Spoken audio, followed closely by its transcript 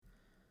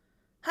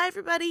Hi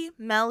everybody,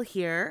 Mel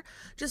here.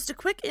 Just a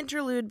quick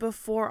interlude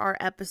before our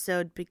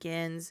episode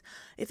begins.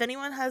 If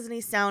anyone has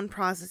any sound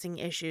processing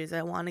issues,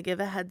 I want to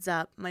give a heads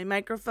up. My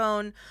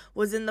microphone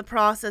was in the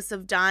process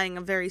of dying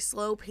a very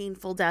slow,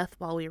 painful death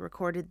while we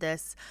recorded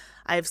this.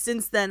 I have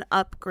since then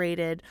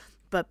upgraded,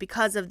 but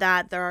because of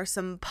that, there are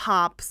some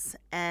pops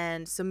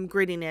and some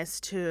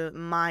grittiness to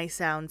my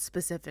sound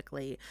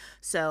specifically.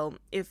 So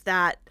if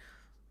that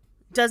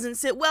doesn't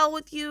sit well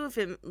with you,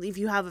 if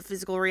you have a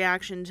physical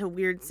reaction to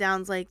weird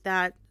sounds like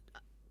that,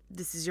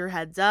 this is your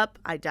heads up.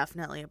 I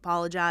definitely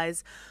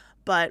apologize.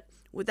 But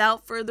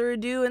without further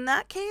ado, in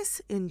that case,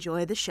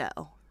 enjoy the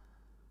show.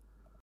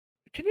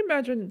 Can you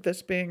imagine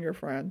this being your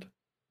friend?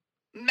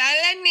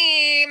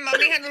 Melanie,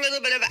 mommy had a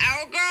little bit of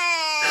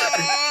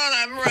alcohol.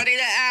 I'm ready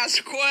to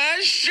ask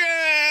questions.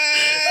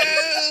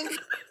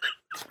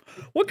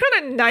 What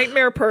kind of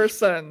nightmare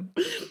person?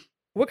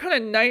 What kind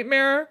of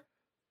nightmare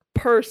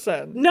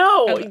person?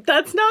 No,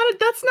 that's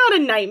not a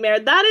nightmare.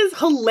 That is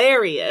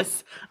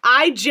hilarious.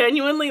 I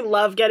genuinely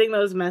love getting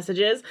those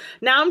messages.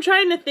 Now I'm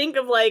trying to think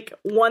of like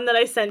one that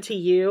I sent to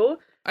you.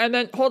 And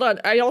then hold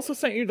on, I also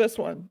sent you this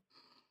one.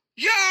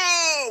 Yo,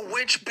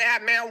 which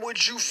Batman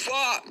would you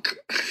fuck?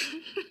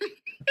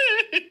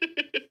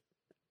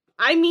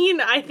 I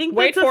mean, I think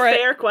that's a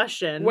fair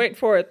question. Wait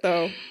for it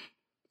though.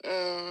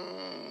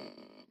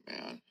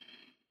 Man.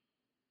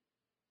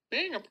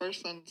 Being a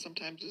person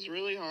sometimes is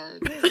really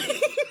hard.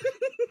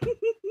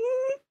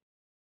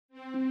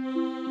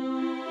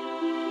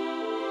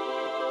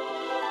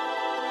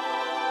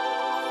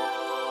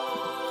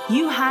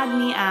 You had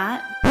me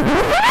at...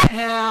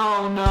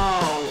 Hell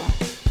no.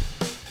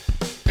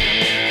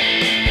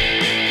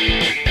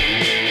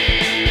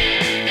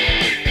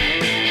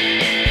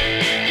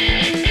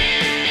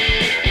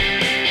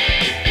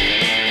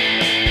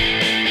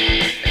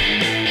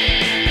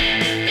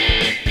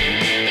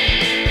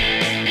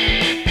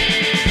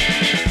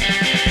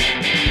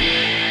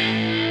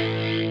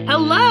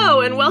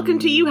 Hello, and welcome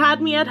to You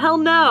Had Me at Hell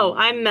No.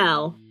 I'm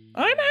Mel.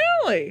 I'm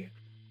Allie.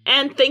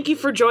 And thank you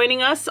for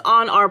joining us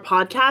on our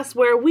podcast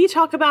where we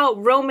talk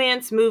about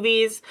romance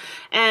movies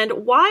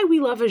and why we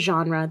love a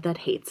genre that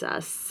hates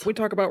us. We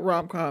talk about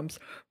rom-coms,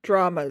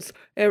 dramas,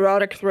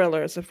 erotic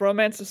thrillers. If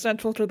romance is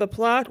central to the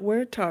plot,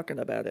 we're talking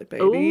about it,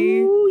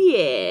 baby. Oh,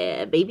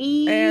 yeah,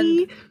 baby.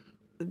 And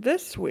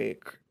this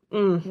week,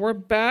 we're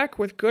back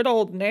with good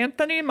old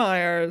Nanthony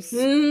Myers.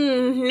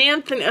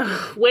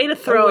 Nanthony, way to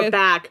throw it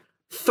back.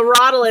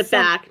 Throttle it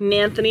back,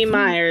 Nanthony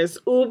Myers.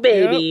 Ooh,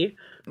 baby.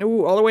 Yep.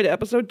 Ooh, all the way to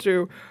episode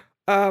 2.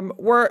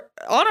 We're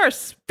on our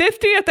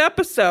 50th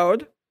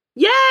episode.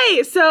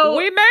 Yay! So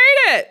we made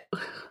it.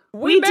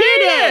 We did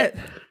it.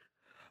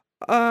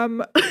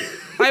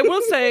 I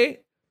will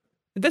say,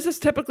 this is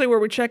typically where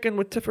we check in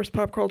with Tiffer's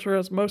Pop Culture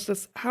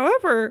Osmosis.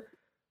 However,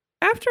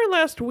 after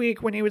last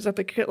week when he was at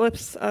the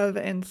Cliffs of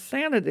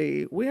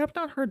Insanity, we have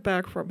not heard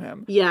back from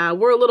him. Yeah,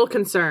 we're a little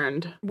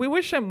concerned. We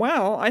wish him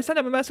well. I sent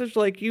him a message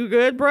like, "You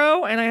good,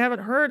 bro?" And I haven't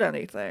heard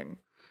anything.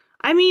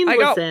 I mean,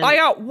 listen. I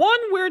got one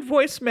weird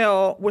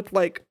voicemail with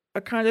like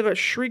a kind of a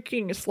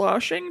shrieking,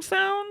 sloshing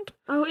sound.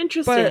 Oh,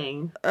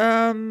 interesting. But,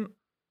 I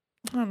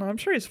don't know. I'm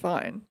sure he's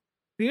fine.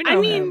 You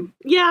know him.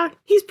 Yeah,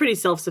 he's pretty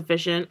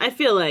self-sufficient. I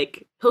feel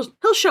like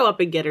he'll show up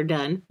and get her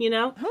done, you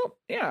know?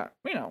 Yeah,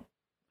 you know.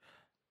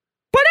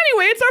 But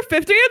anyway, it's our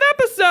 50th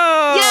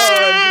episode!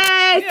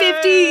 Yay!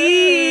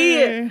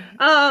 50!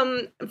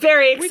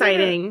 Very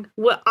exciting.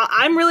 Well,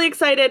 I'm really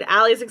excited.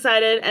 Allie's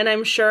excited. And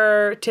I'm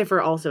sure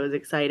Tiffer also is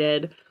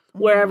excited.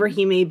 Wherever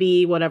he may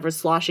be, whatever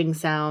sloshing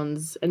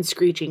sounds and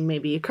screeching may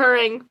be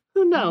occurring.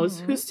 Who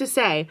knows? Who's to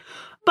say?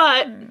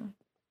 But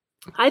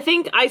I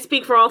think I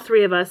speak for all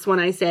three of us when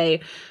I say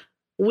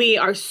we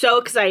are so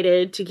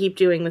excited to keep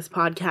doing this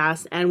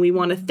podcast, and we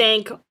want to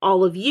thank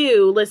all of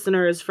you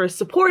listeners for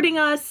supporting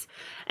us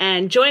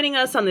and joining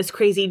us on this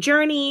crazy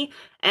journey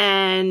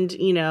and,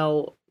 you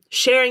know,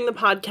 sharing the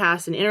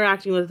podcast and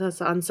interacting with us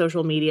on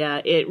social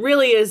media. It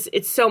really is.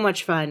 It's so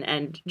much fun.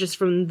 And just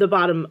from the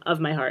bottom of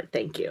my heart,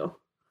 thank you.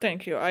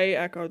 Thank you. I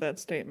echo that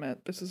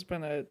statement. This has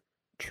been a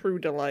true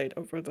delight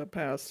over the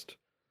past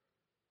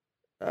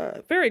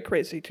very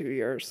crazy 2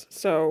 years.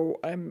 So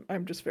I'm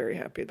just very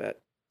happy that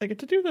I get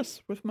to do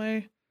this with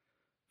my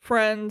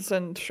friends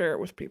and share it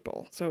with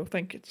people. So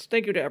thank you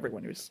to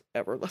everyone who's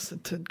ever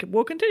listened and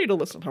will continue to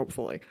listen,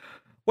 hopefully.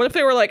 What if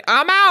they were like,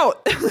 "I'm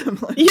out"? I'm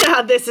like,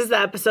 yeah, this is the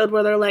episode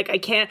where they're like, I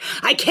can't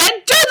do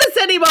this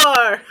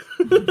anymore.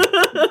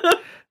 I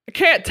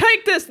can't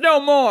take this no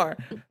more.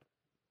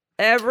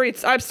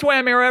 I've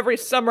swam here every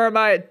summer of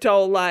my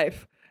adult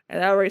life,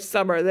 and every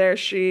summer there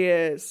she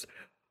is,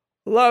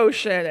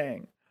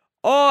 lotioning,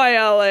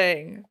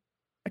 oiling.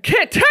 I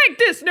can't take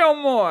this no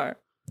more.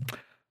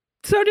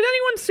 So did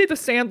anyone see The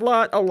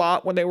Sandlot a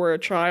lot when they were a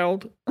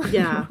child?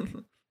 Yeah.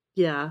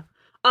 Yeah.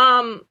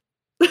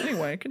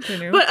 Anyway,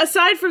 continue. But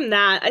aside from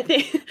that, I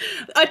think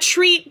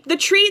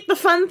the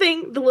fun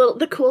thing,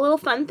 the cool little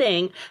fun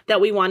thing that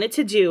we wanted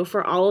to do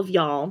for all of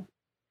y'all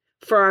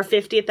for our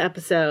 50th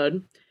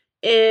episode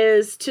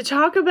is to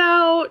talk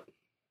about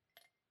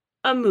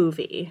a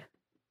movie.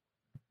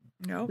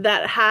 No.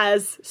 that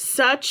has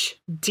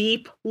such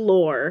deep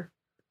lore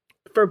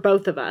for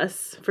both of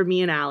us, for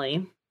me and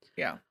Allie.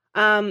 Yeah.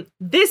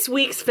 This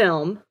week's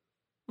film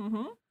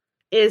Mm-hmm.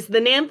 is the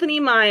Nancy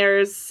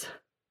Myers.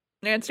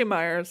 Nancy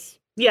Myers.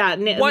 Yeah,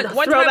 One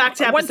throwback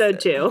time- to episode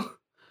 2.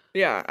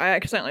 Yeah, I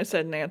accidentally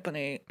said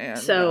Anthony, and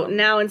So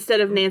now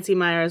instead of Nancy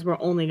Myers, we're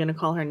only going to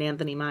call her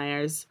Nancy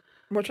Myers.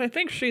 which I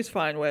think she's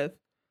fine with,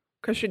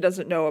 because she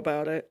doesn't know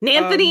about it.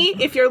 Nancy,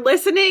 if you're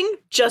listening,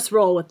 just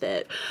roll with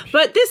it.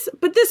 But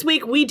this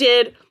week we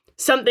did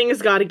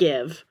Something's Gotta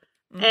Give.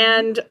 Mhm.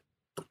 And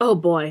oh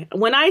boy,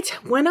 when I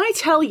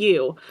tell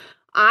you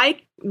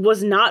I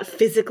was not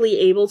physically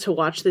able to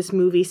watch this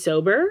movie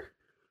sober,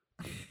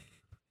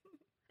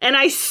 and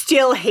I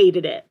still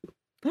hated it.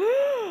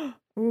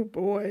 Oh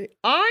boy.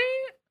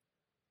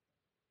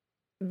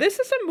 This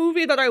is a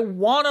movie that I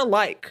want to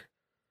like.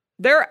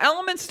 There are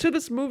elements to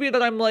this movie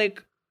that I'm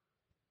like,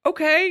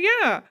 okay,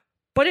 yeah.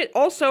 But it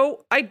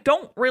also, I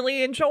don't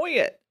really enjoy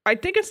it. I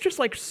think it's just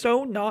like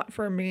so not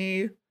for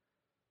me.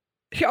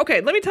 Okay,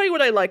 let me tell you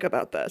what I like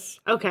about this.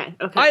 Okay.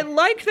 I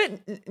like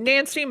that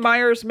Nancy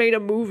Myers made a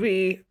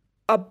movie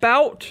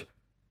about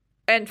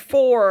and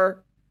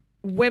for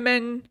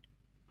women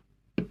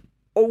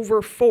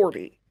over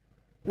 40.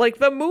 Like,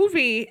 the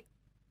movie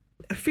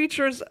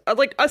features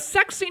like a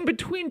sex scene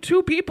between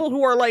two people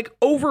who are like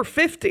over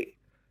 50.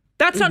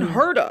 That's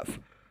unheard of.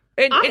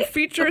 And I it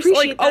features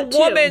appreciate like a that too.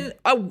 woman,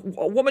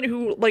 a woman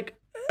who, like,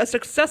 a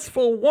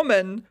successful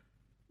woman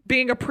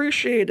being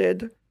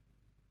appreciated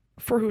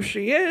for who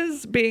she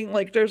is, being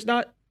like, there's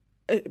not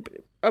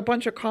a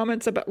bunch of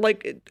comments about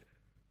like.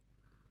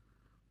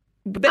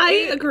 I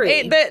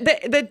agree.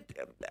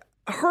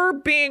 Her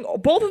being,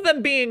 both of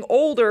them being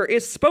older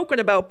is spoken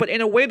about, but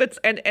in a way that's,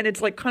 and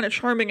it's like kind of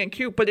charming and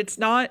cute, but it's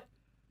not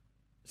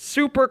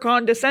super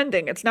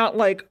condescending. It's not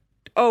like,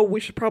 oh, we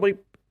should probably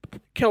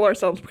kill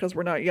ourselves because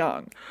we're not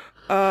young.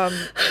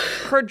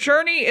 Her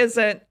journey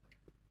isn't,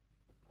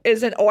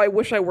 oh, I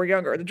wish I were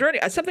younger. The journey,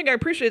 something I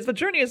appreciate is the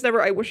journey is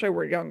never, I wish I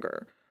were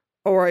younger,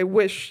 or I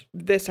wish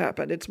this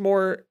happened. It's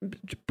more,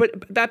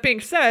 but that being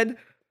said,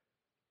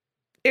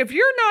 if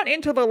you're not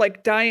into the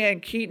like Diane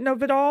Keaton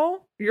of it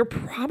all, you're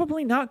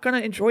probably not going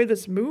to enjoy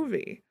this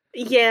movie.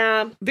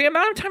 Yeah. The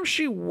amount of time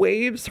she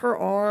waves her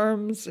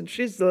arms and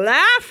she's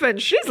laughing,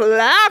 she's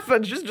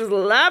just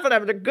laughing,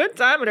 having a good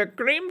time in her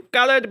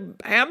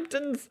cream-colored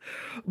Hamptons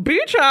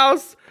beach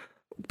house,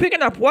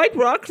 picking up white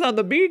rocks on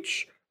the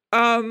beach.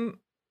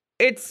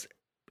 It's,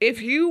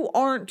 if you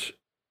aren't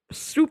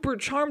super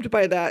charmed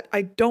by that,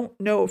 I don't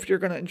know if you're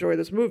going to enjoy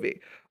this movie.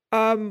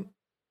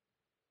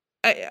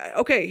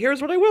 Okay, here's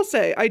what I will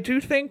say. I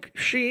do think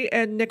she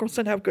and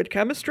Nicholson have good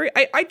chemistry.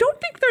 I don't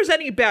think there's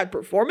any bad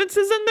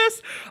performances in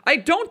this. I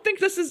don't think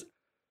this is...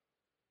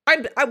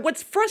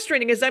 what's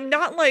frustrating is I'm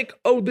not like,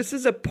 oh, this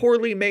is a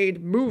poorly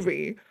made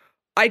movie.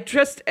 I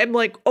just am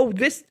like, oh,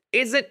 this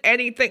isn't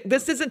anything.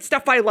 This isn't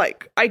stuff I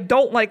like. I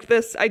don't like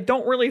this. I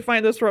don't really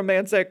find this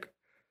romantic.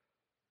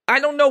 I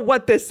don't know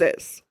what this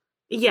is.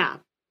 Yeah.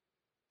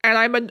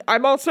 And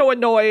I'm also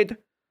annoyed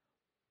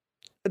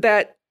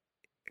that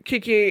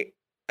Kiki...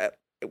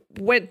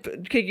 when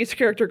Kiki's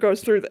character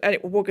goes through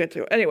we'll get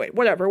to it. Anyway,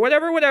 whatever.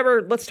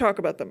 Let's talk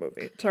about the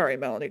movie. Sorry,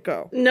 Melanie,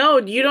 go. No,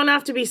 you don't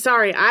have to be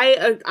sorry.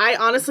 I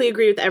honestly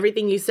agree with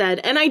everything you said.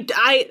 And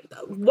I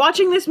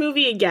watching this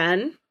movie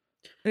again,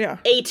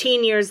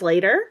 18 years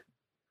later,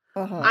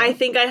 I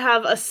think I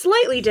have a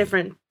slightly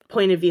different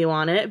point of view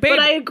on it. Babe, but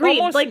I agree.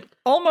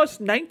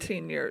 Almost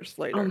 19 years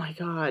later. Oh my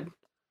God.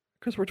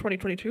 Because we're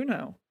 2022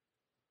 now.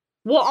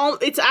 Well,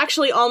 it's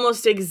actually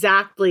almost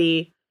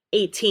exactly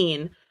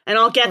 18. And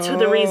I'll get to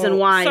the reason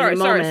why in a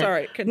moment.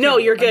 Sorry. Continue. No,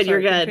 you're good.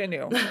 You're good.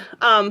 Continue.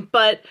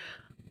 But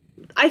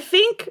I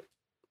think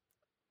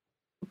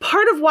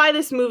part of why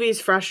this movie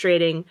is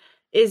frustrating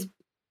is,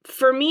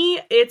 for me,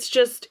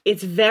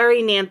 it's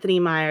very Nancy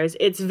Myers.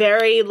 It's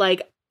very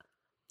like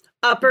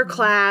upper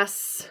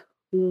class,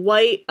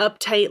 white,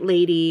 uptight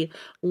lady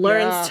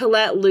learns to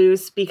let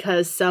loose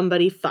because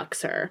somebody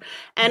fucks her.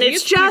 And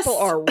These it's just people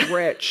are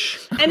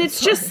rich. And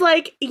it's just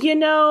like,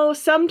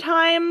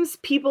 sometimes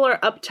people are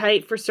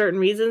uptight for certain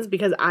reasons,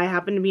 because I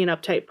happen to be an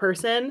uptight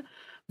person,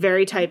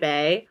 very type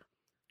A.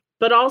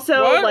 But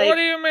also, what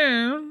do you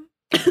mean?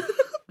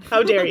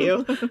 How dare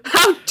you?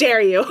 How dare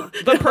you?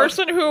 The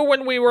person who,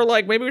 when we were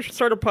like, maybe we should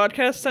start a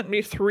podcast, sent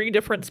me 3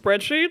 different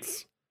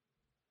spreadsheets.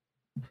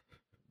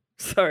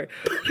 Sorry.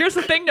 Here's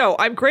the thing, though.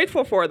 I'm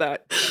grateful for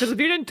that. Because if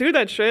you didn't do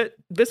that shit,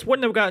 this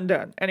wouldn't have gotten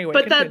done. Anyway,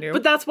 continue.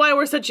 But that's why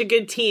we're such a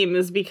good team,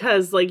 is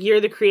because, like, you're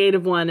the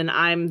creative one and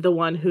I'm the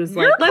one who's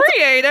You're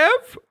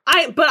creative!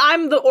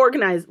 I'm the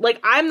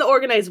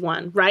organized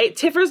one, right?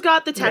 Tiffer's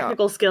got the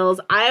technical skills,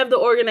 I have the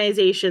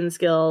organization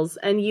skills,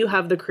 and you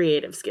have the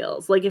creative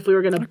skills. Like, if we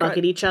were gonna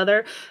bucket each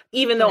other,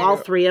 even though all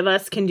 3 of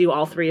us can do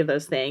all 3 of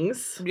those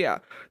things. Yeah.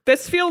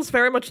 This feels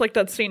very much like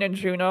that scene in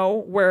Juno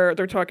where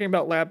they're talking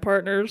about lab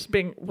partners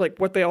being like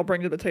what they all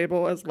bring to the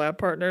table as lab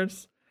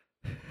partners.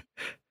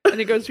 And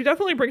he goes, you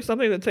definitely bring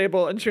something to the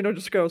table. And Juno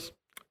just goes,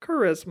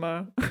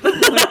 charisma.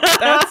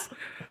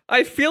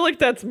 I feel like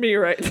that's me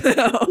right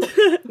now.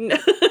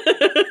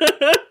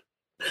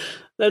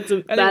 That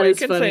Anyway, is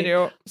funny.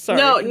 continue. Sorry.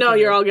 No, continue.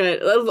 you're all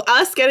good.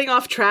 Us getting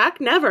off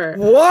track, never.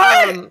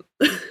 What?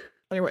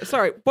 Anyway,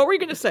 sorry. What were you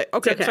gonna say?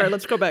 Okay, okay. sorry.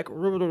 Let's go back.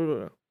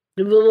 What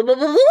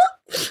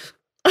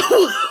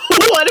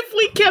if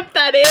we kept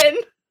that in?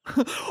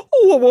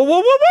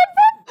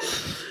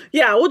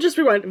 Yeah, we'll just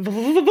rewind.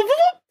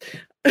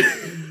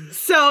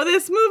 So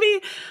this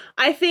movie,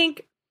 I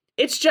think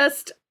it's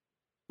just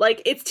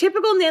like it's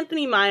typical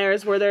Anthony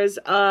Myers, where there's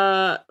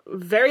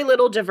very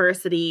little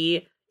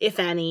diversity, if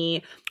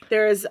any.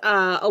 There's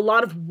a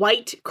lot of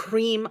white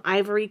cream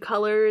ivory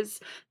colors.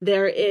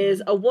 There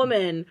is a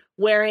woman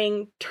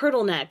wearing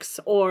turtlenecks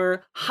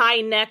or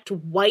high-necked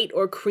white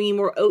or cream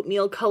or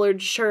oatmeal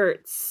colored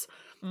shirts,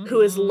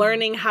 who is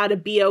learning how to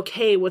be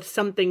okay with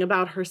something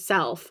about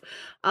herself,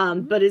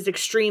 but is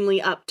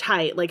extremely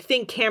uptight. Like,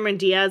 think Cameron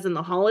Diaz in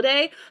The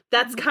Holiday.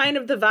 That's kind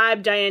of the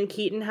vibe Diane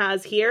Keaton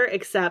has here,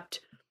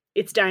 except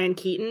it's Diane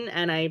Keaton,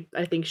 and I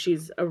think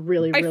she's a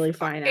really, really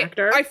fine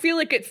actor. I feel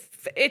like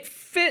it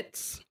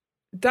fits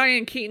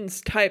Diane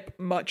Keaton's type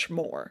much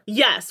more.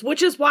 Yes,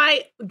 which is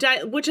why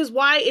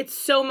it's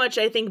so much,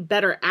 I think,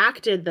 better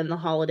acted than The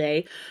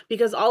Holiday,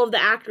 because all of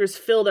the actors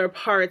fill their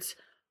parts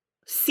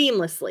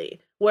seamlessly.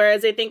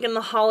 Whereas I think in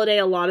The Holiday,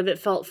 a lot of it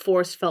felt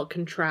forced, felt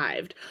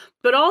contrived.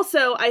 But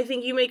also, I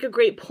think you make a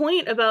great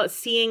point about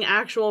seeing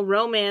actual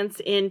romance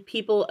in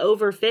people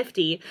over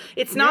 50.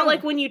 It's not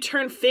like when you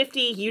turn 50,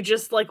 you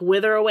just like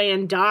wither away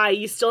and die.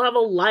 You still have a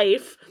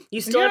life.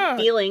 You still have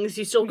feelings.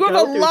 You still You have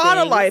go a lot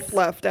through of life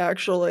left,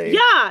 actually.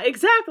 Yeah,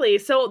 exactly.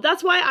 So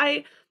that's what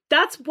I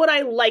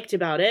liked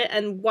about it,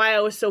 and why I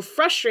was so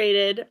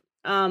frustrated.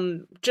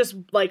 Just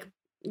like,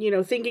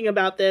 thinking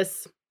about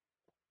this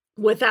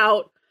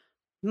without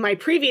my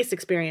previous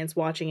experience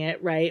watching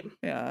it, right?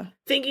 Yeah.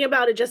 Thinking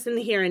about it just in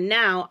the here and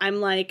now, I'm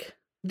like,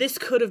 this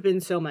could have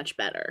been so much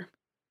better.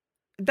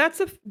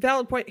 That's a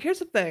valid point. Here's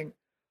the thing.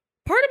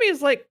 Part of me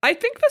is like, I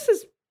think this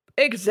is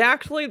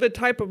exactly the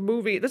type of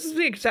movie. This is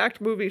the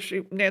exact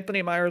movie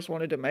Anthony Myers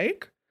wanted to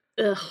make.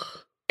 Ugh.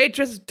 It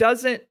just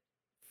doesn't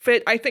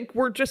fit. I think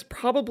we're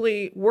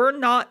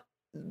not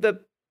the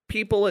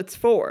people it's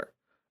for.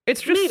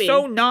 It's just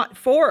so not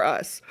for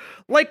us.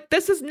 Like,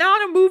 this is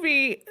not a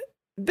movie.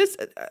 This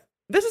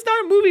is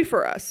not a movie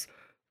for us.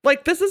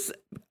 Like, this is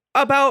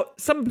about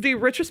some of the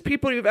richest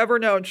people you've ever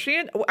known.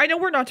 I know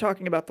we're not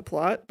talking about the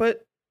plot,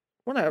 but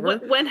whatever.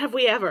 When have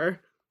we ever?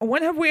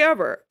 When have we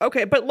ever?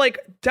 Okay, but like,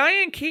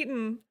 Diane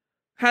Keaton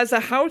has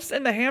a house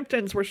in the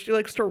Hamptons where she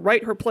likes to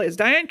write her plays.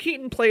 Diane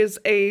Keaton plays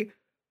a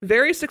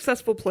very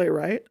successful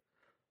playwright.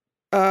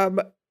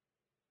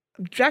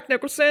 Jack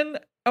Nicholson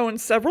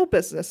owns several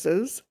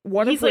businesses.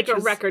 He's like a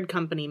record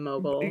company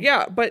mogul.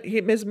 Yeah, but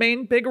his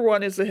main bigger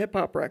one is a hip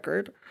hop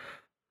record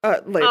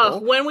label. Oh,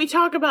 when we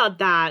talk about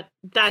that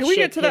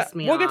shit pissed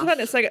me off. We'll get to that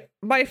in a second.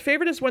 My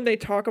favorite is when they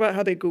talk about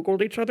how they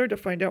Googled each other to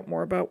find out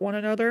more about one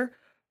another.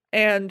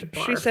 And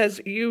she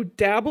says, "You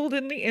dabbled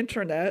in the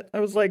internet." I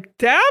was like,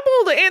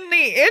 dabbled in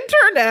the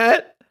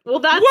internet? Well,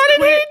 that's what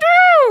did he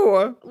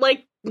do?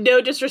 Like,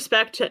 no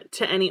disrespect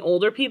to any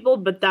older people,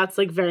 but that's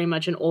like very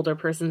much an older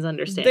person's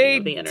understanding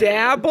of the internet. They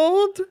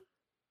dabbled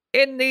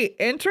in the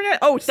internet?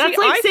 Oh, that's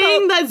like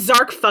saying that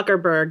Zark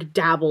Zuckerberg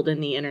dabbled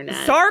in the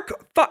internet. Fuck.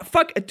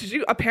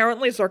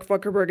 Apparently Zark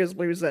Zuckerberg is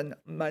losing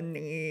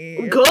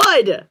money.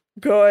 Good.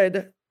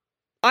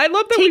 I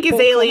love that take his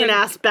alien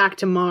ass back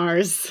to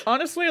Mars.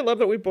 Honestly, I love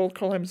that we both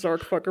call him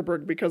Zark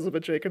Zuckerberg because of a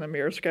Jake and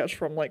Amir sketch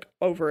from like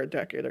over a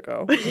decade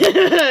ago.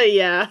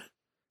 Yeah.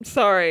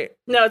 Sorry.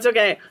 No, it's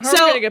okay. How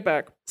are we gonna get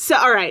back? So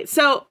all right.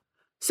 So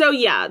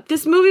yeah,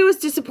 this movie was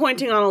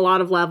disappointing on a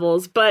lot of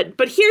levels, but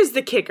here's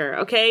the kicker,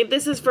 okay?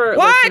 This is for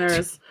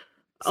listeners.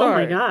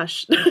 Sorry. Oh my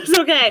gosh. It's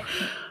okay.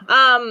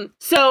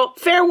 So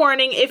fair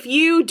warning, if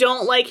you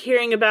don't like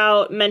hearing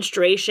about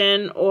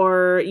menstruation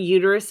or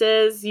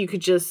uteruses, you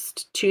could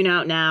just tune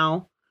out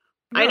now.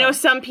 No. I know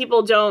some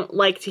people don't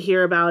like to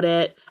hear about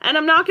it, and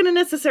I'm not going to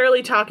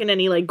necessarily talk in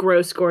any like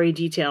gross, gory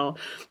detail,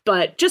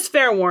 but just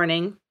fair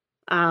warning.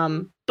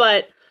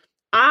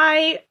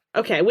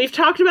 Okay, we've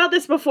talked about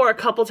this before a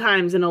couple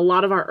times in a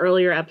lot of our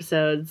earlier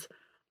episodes.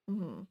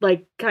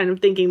 Like, kind of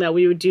thinking that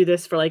we would do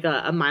this for like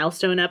a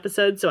milestone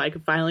episode so I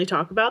could finally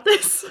talk about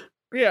this.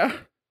 Yeah.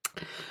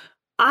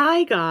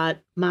 I got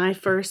my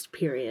first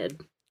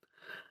period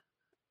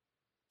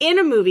in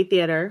a movie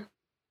theater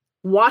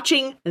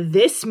watching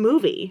this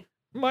movie.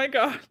 My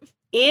God.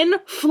 In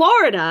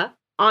Florida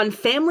on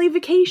family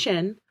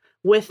vacation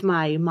with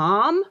my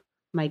mom,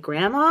 my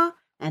grandma,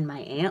 and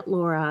my Aunt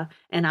Laura.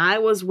 And I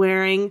was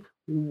wearing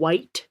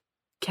white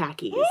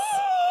khakis.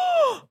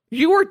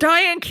 You were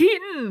Diane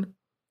Keaton.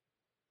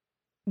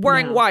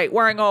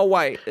 Wearing all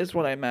white is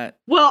what I meant.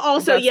 Well,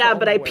 also, yeah,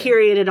 but I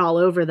perioded all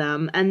over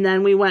them. And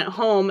then we went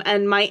home,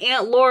 and my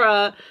Aunt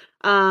Laura,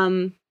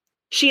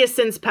 she has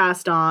since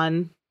passed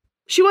on.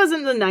 She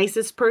wasn't the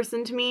nicest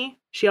person to me.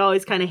 She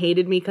always kind of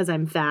hated me because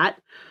I'm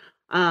fat,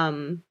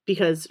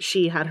 because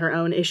she had her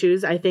own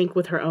issues, I think,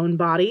 with her own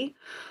body.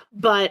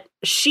 But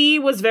she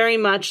was very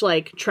much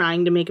like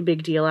trying to make a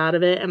big deal out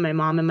of it. And my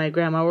mom and my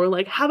grandma were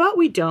like, how about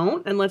we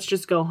don't? And let's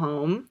just go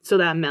home so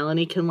that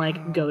Melanie can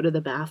like go to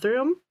the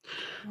bathroom.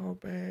 Oh,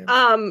 babe.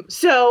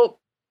 So,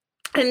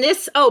 and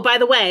this, oh, by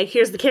the way,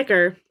 here's the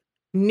kicker.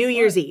 New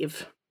Year's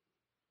Eve.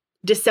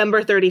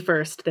 December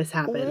 31st, this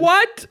happened.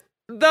 What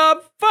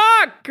the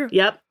fuck?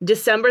 Yep.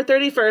 December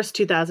 31st,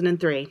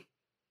 2003.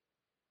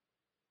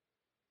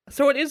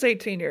 So it is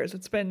 18 years.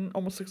 It's been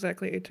almost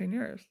exactly 18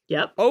 years.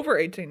 Yep. Over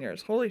 18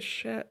 years. Holy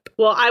shit.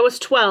 Well, I was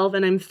 12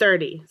 and I'm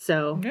 30.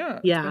 So, Yeah.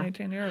 It's yeah. been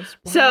 18 years.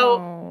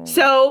 Wow.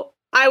 So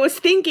I was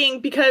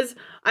thinking, because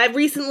I've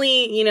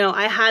recently, you know,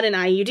 I had an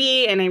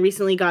IUD and I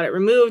recently got it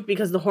removed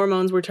because the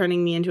hormones were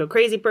turning me into a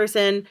crazy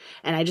person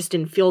and I just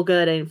didn't feel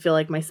good. I didn't feel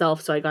like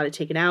myself. So I got it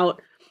taken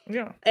out.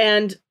 Yeah.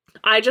 And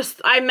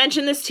I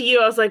mentioned this to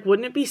you. I was like,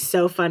 wouldn't it be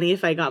so funny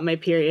if I got my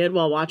period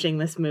while watching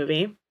this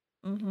movie?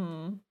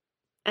 Mm-hmm.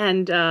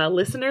 And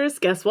listeners,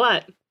 guess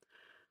what?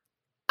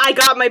 I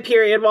got my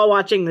period while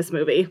watching this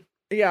movie.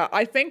 Yeah,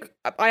 I think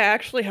I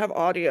actually have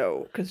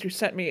audio because you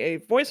sent me a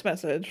voice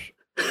message.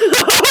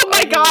 Oh my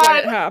when god!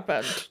 it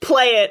happened.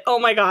 Play it. Oh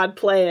my god,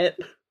 play it.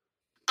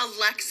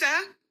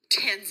 Alexa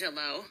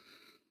Tanzillo.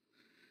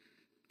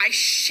 I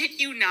shit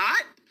you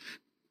not.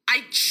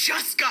 I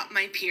just got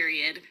my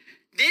period.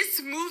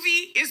 This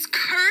movie is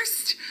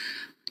cursed.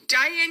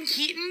 Diane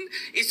Keaton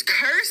is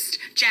cursed.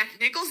 Jack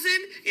Nicholson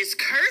is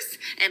cursed.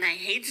 And I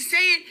hate to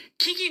say it,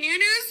 Kiki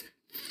Nunu's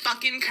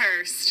fucking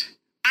cursed.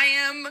 I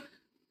am...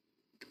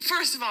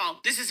 First of all,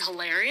 this is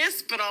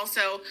hilarious, but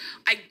also,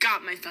 I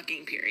got my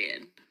fucking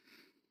period.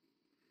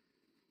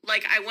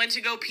 Like, I went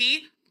to go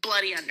pee,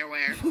 bloody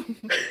underwear.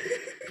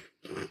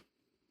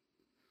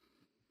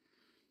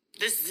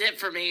 This is it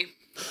for me.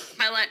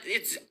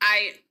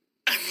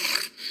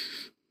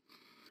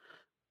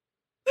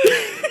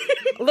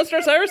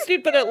 Listeners, I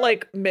received it at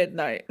like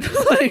midnight.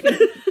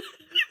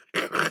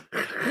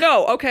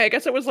 No, okay, I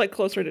guess it was like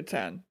closer to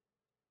 10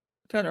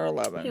 or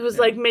 11. It was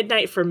yeah. like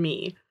midnight for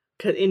me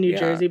in New Yeah.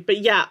 Jersey. But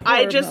yeah, Poor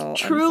I just Mel, I'm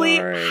truly,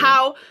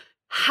 sorry.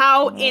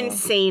 how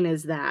insane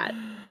is that?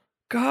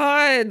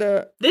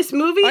 God. This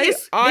movie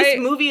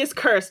is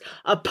cursed.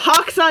 A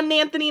pox on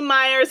Anthony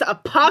Myers, a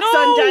pox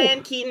on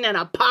Diane Keaton, and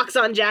a pox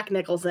on Jack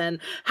Nicholson.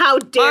 How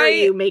dare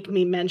you make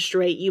me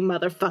menstruate, you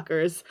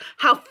motherfuckers?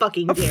 How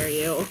fucking dare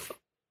you?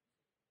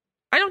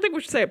 I don't think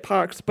we should say a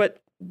pox,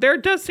 but there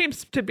does seem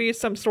to be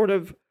some sort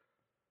of...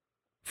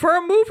 For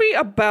a movie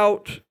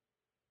about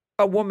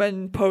a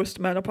woman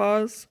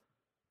post-menopause,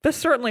 this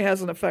certainly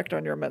has an effect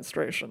on your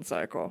menstruation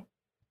cycle.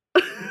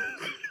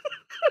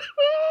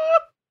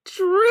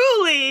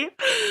 Truly.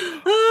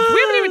 We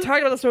haven't even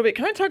talked about this movie.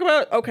 Can I talk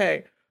about...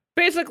 Okay,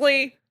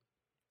 basically,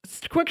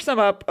 quick sum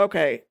up.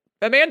 Okay,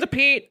 Amanda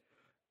Peet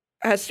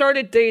has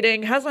started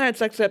dating, hasn't had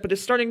sex yet, but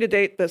is starting to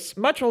date this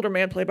much older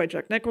man played by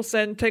Jack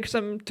Nicholson, takes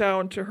him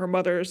down to her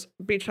mother's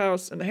beach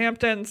house in the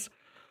Hamptons,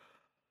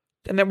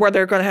 and then where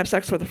they're going to have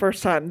sex for the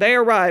first time. They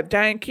arrive.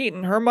 Diane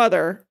Keaton, her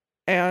mother,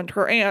 and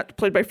her aunt,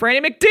 played by Franny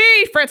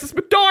McDee, Frances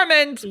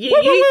McDormand,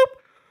 whoop, whoop,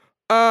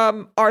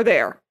 whoop, are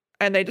there.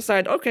 And they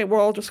decide, okay, we're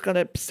all just going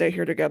to stay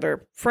here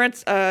together.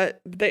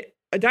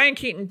 Diane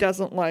Keaton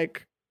doesn't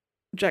like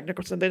Jack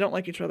Nicholson. They don't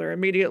like each other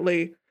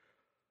immediately.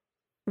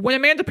 When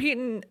Amanda Peet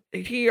and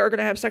he are going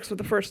to have sex for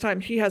the first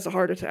time, he has a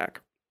heart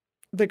attack.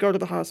 They go to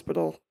the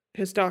hospital.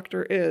 His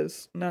doctor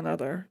is none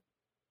other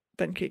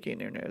than Kiki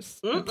Nunes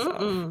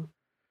himself.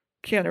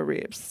 Keanu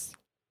Reeves.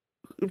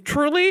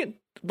 Truly,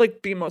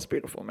 like, the most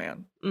beautiful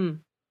man.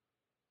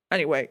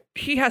 Anyway,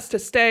 he has to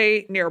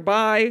stay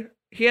nearby.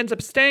 He ends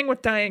up staying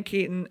with Diane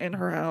Keaton in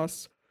her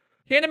house.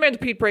 He and Amanda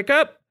Peet break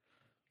up.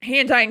 He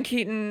and Diane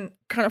Keaton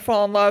kind of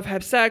fall in love,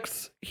 have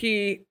sex.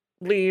 He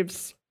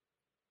leaves.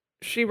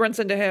 She runs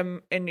into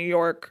him in New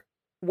York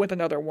with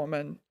another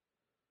woman.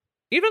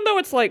 Even though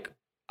it's like,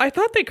 I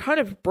thought they kind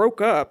of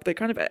broke up.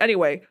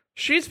 Anyway,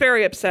 she's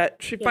very upset.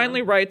 She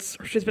finally writes,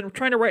 she's been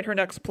trying to write her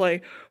next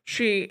play.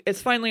 She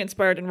is finally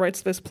inspired and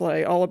writes this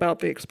play all about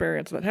the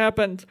experience that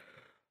happened.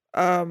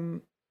 She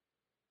and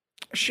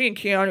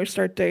Keanu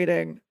start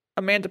dating.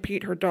 Amanda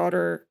Peet, her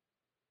daughter,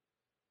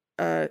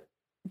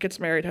 gets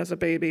married, has a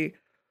baby.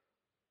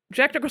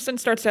 Jack Nicholson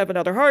starts to have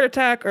another heart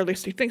attack, or at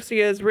least he thinks he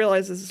is,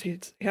 realizes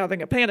he's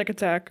having a panic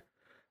attack,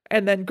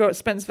 and then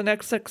spends the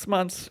next 6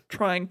 months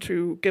trying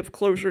to give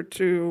closure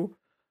to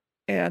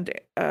and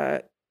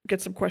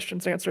get some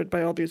questions answered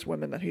by all these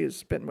women that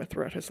he's been with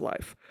throughout his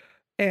life.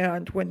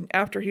 And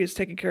after he's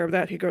taking care of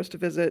that, he goes to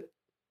visit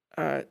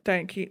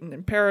Diane Keaton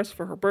in Paris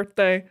for her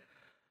birthday.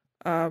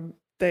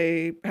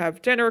 They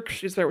have dinner.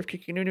 She's there with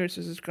Kiki Nunes,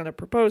 who's going to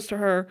propose to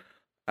her.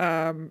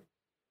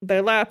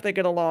 They laugh, they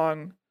get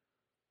along.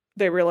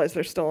 They realize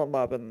they're still in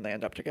love, and they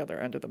end up together.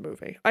 End of the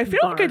movie. I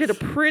feel like I did a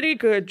pretty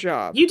good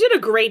job. You did a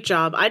great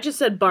job. I just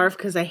said barf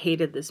because I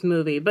hated this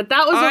movie, but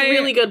that was a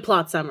really good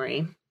plot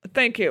summary.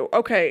 Thank you.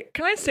 Okay,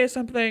 can I say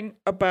something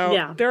about...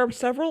 Yeah. There are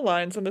several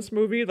lines in this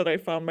movie that I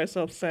found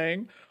myself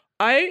saying.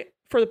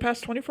 For the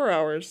past 24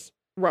 hours,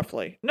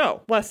 roughly,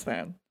 no, less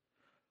than,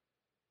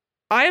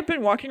 I have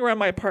been walking around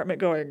my apartment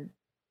going,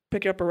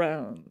 pick up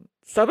around,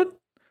 7?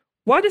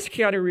 Why does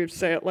Keanu Reeves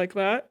say it like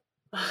that?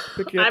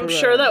 Pick you up I'm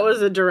sure around that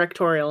was a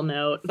directorial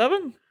note.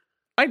 7?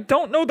 I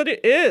don't know that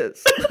it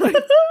is.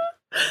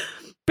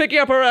 Pick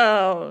you up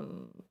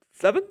around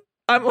 7?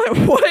 I'm like,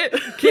 what?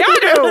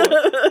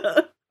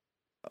 Keanu!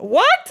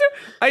 What?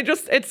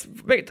 It's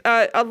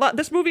a lot.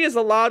 This movie is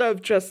a lot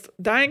of just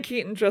Diane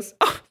Keaton just,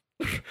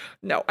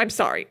 no, I'm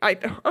sorry.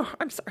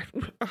 I'm sorry.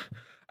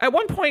 At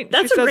one point,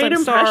 That's she a says, great I'm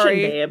impression, sorry.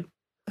 babe.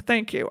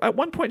 Thank you. At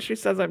one point, she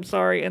says, I'm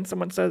sorry. And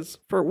someone says,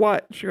 for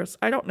what? She goes,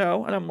 I don't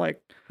know. And I'm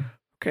like,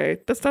 okay,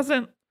 this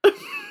doesn't.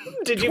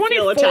 Did you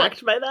feel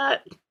attacked by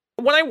that?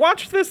 When I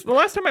watched this, the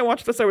last time I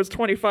watched this, I was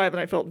 25 and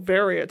I felt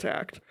very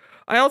attacked.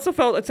 I also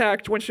felt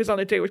attacked when she's on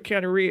a date with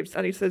Keanu Reeves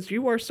and he says,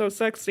 you are so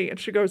sexy. And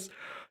she goes,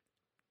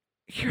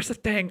 here's the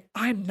thing.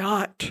 I'm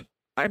not.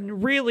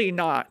 I'm really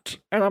not.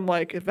 And I'm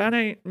like, if that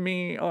ain't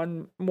me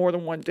on more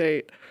than one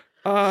date,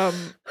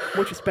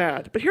 which is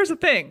bad. But here's the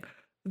thing.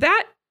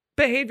 That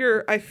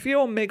behavior, I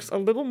feel, makes a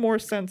little more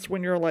sense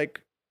when you're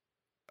like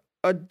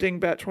a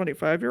dingbat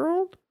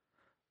 25-year-old.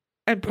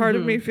 And part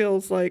of me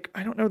feels like,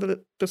 I don't know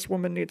that this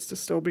woman needs to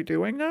still be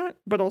doing that,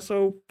 but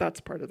also that's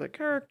part of the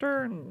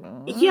character.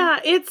 And, yeah,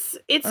 it's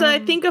I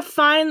think a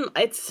fine,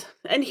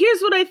 and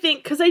here's what I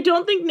think, because I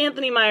don't think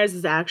Anthony Myers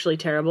is actually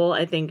terrible.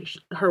 I think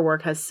her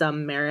work has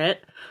some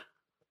merit.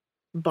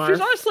 Barf. She's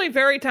honestly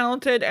very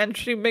talented, and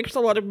she makes a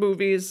lot of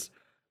movies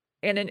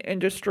in an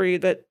industry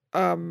that,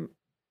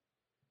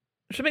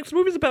 she makes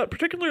movies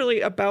particularly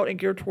about and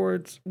geared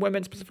towards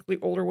women, specifically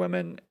older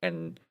women,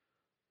 and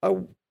a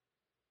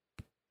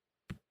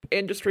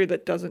industry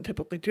that doesn't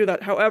typically do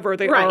that. However,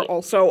 they are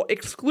also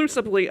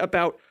exclusively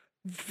about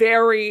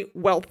very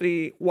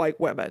wealthy white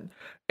women.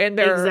 And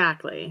they're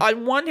exactly.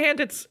 On one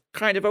hand, it's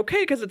kind of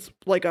okay because it's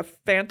like a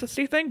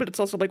fantasy thing, but it's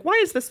also like, why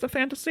is this the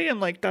fantasy? And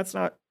like, that's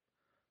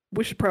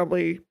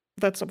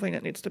something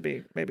that needs to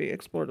be maybe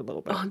explored a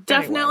little bit. Oh,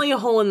 definitely a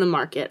hole in the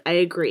market. I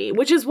agree.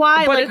 Which is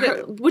why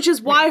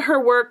her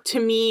work to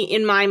me,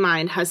 in my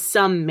mind, has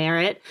some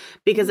merit,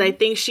 because I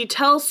think she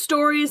tells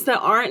stories that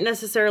aren't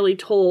necessarily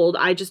told.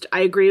 I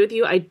agree with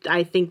you.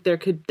 I think there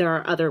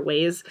are other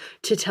ways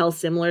to tell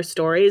similar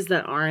stories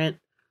that aren't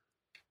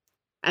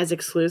as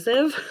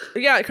exclusive.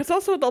 Yeah, because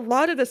also a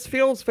lot of this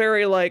feels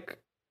very like,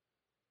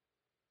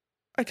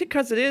 I think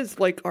because it is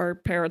like our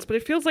parents, but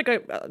it feels like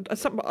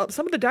some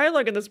of the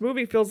dialogue in this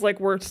movie feels like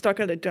we're stuck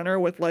at a dinner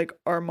with like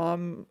our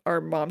moms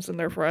and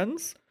their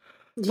friends.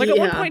 Like at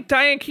one point,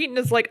 Diane Keaton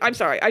is like, I'm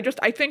sorry, I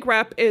think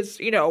rap is,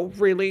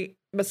 really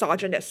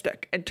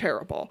misogynistic and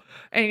terrible.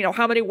 And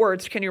how many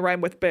words can you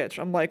rhyme with bitch?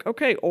 I'm like,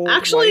 okay, old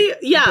actually, white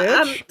yeah.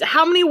 bitch.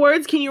 How many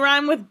words can you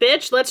rhyme with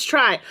bitch? Let's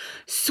try.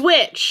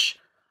 Switch.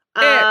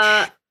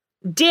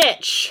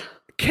 Ditch.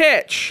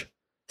 Kitsch.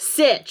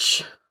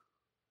 Sitch.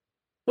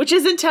 Which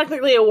isn't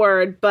technically a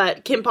word,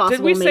 but Kim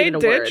Possible made it a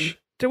word.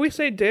 Did we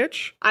say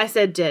ditch? I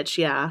said ditch,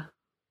 yeah.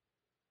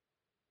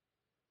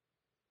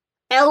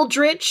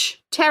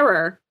 Eldritch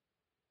terror.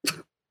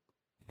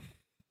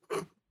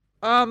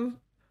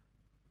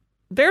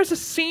 There's a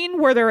scene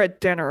where they're at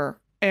dinner,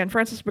 and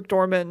Frances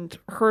McDormand,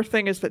 her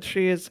thing is that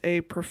she is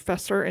a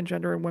professor in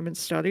gender and women's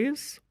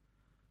studies.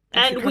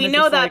 And we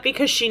know that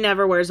because she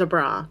never wears a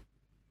bra.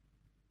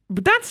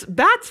 But that's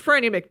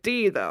Franny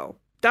McD, though.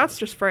 That's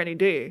just Franny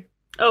D.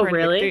 Oh, Franny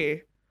really?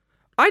 McD.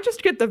 I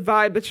just get the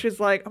vibe that she's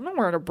like, I'm not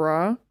wearing a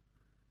bra.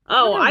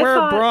 Oh, I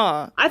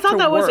thought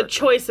that was a work.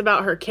 choice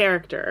about her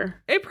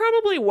character. It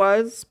probably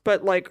was,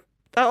 but like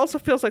that also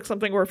feels like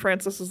something where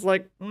Frances is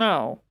like,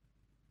 no.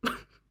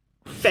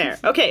 Fair.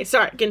 Okay,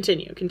 sorry.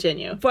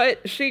 Continue.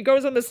 But she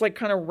goes on this like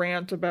kind of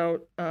rant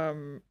about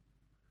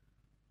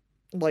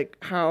like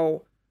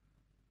how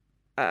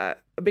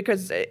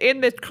because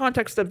in the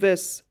context of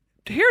this,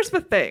 here's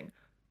the thing.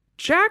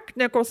 Jack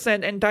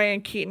Nicholson and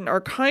Diane Keaton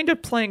are kind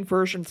of playing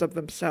versions of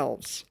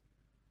themselves.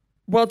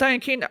 Well,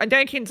 Diane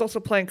Keaton's also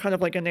playing kind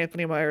of like an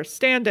Anthony Myers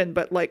stand-in,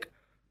 but like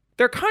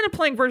they're kind of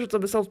playing versions of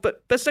themselves.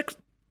 But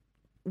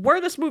where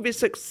this movie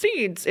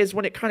succeeds is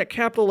when it kind of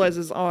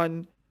capitalizes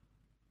on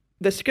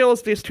the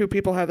skills these two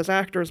people have as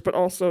actors, but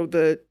also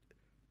the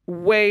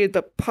way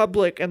the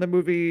public and the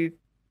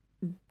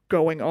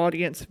movie-going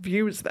audience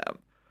views them.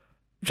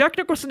 Jack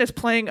Nicholson is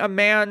playing a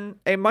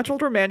much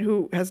older man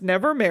who has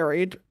never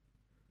married,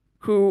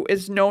 who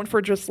is known for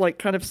just like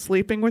kind of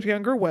sleeping with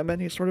younger women.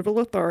 He's sort of a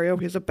Lothario.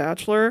 He's a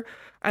bachelor,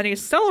 and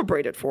he's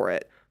celebrated for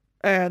it.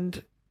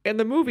 And in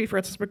the movie,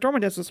 Frances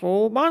McDormand has this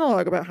whole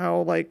monologue about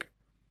how like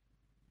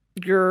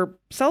you're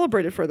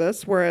celebrated for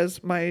this,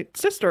 whereas my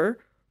sister,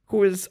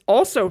 who is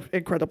also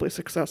incredibly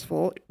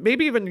successful,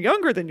 maybe even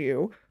younger than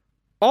you,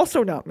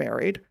 also not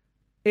married,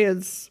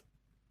 is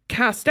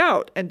cast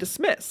out and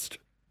dismissed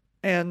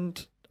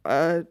and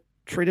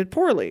treated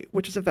poorly,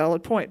 which is a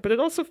valid point. But it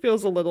also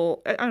feels a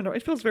little, I don't know,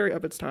 it feels very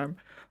of its time.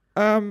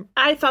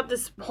 I thought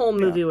this whole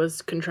movie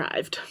was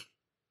contrived.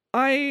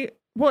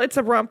 Well, it's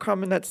a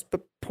rom-com, and that's the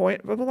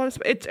point of a lot of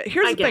stuff.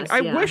 Here's the thing.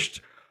 I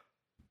wished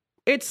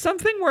it's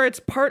something where it's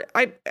part,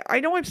 I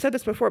know I've said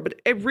this before, but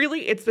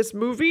this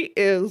movie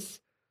is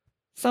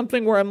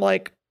something where I'm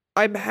like,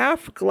 I'm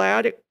half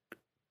glad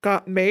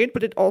got made,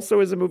 but it also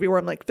is a movie where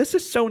I'm like, this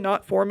is so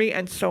not for me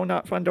and so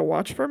not fun to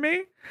watch for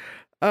me.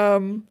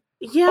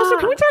 Yeah. Also,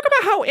 can we talk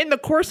about how in the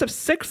course of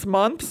 6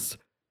 months,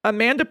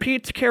 Amanda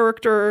Peet's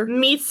character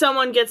meets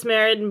someone, gets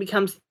married, and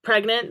becomes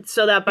pregnant,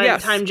 so that by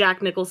Yes. the time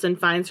Jack Nicholson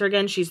finds her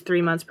again, she's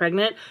 3 months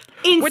pregnant.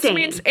 Insane. which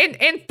means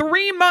in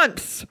 3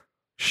 months,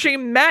 she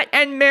met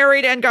and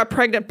married and got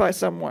pregnant by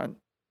someone.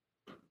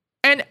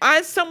 And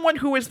as someone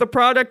who is the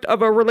product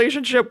of a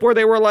relationship where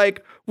they were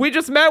like, we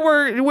just met,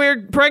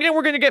 we're pregnant,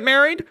 we're going to get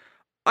married,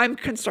 I'm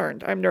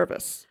concerned. I'm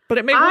nervous. But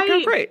it may work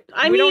out great.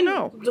 We don't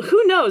know.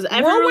 Who knows?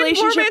 Every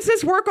relationship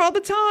romances work all the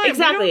time.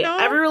 Exactly. We don't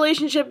know. Every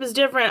relationship is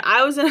different.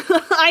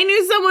 I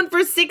knew someone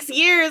for 6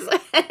 years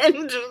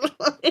and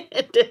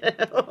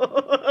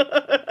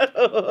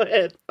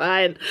it's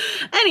fine.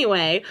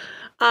 Anyway,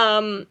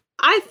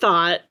 I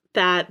thought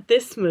that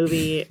this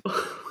movie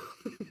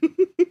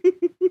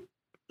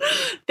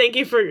thank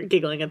you for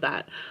giggling at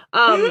that.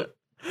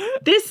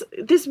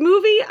 This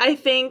movie, I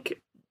think,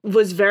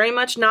 was very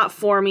much not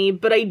for me,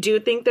 but I do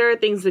think there are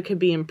things that could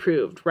be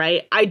improved,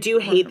 right? I do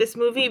hate this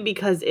movie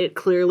because it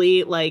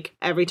clearly, like,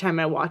 every time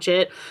I watch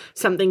it,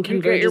 something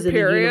converges in the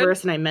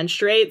universe and I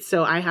menstruate,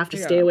 so I have to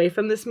stay away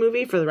from this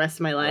movie for the rest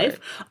of my life.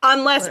 Right.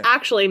 Unless,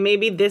 actually,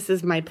 maybe this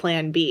is my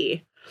plan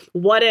B.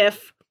 What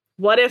if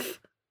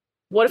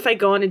I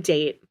go on a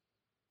date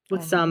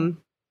with some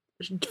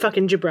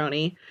fucking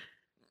jabroni,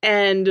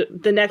 and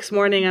the next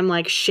morning I'm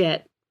like,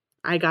 shit,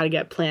 I gotta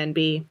get plan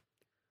B.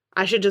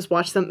 I should just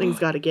watch Something's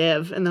Gotta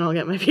Give, and then I'll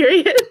get my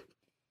period.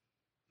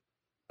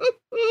 So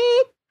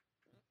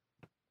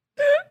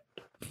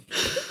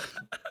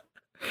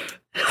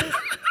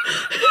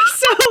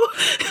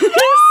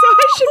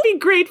I should be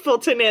grateful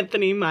to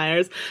Anthony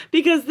Myers,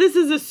 because this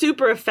is a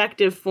super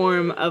effective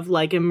form of,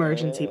 like,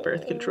 emergency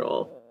birth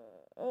control.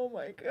 Oh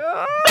my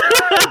god.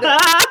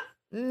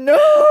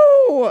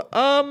 No.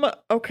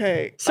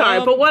 Okay.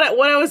 Sorry, but what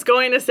I was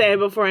going to say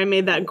before I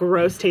made that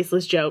gross,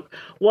 tasteless joke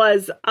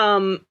was,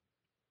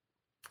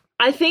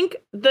 I think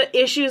the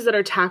issues that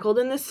are tackled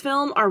in this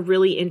film are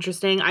really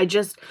interesting. I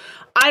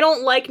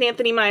don't like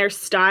Anthony Myers'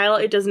 style.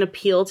 It doesn't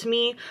appeal to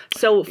me.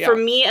 So for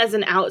me as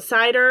an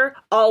outsider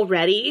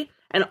already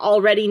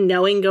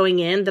knowing going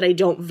in that I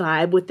don't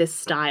vibe with this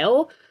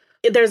style,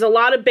 there's a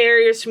lot of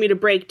barriers for me to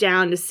break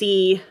down to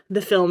see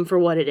the film for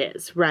what it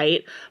is,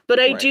 right? But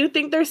I do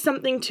think there's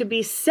something to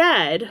be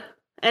said,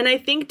 and I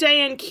think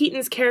Diane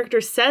Keaton's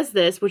character says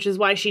this, which is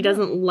why she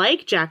doesn't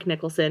like Jack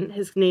Nicholson,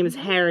 his name is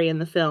Harry in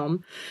the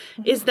film,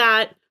 is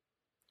that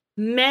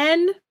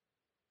men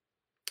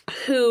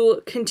who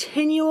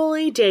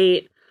continually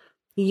date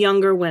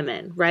younger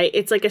women, right?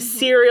 It's like a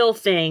serial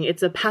thing.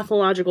 It's a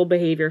pathological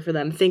behavior for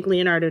them. Think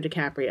Leonardo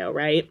DiCaprio,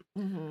 right?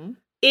 Mm-hmm.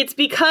 It's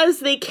because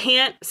they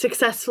can't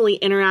successfully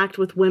interact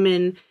with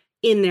women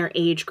in their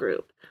age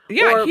group.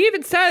 Yeah, he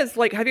even says,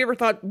 like, have you ever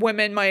thought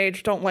women my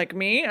age don't like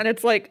me? And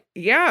it's like,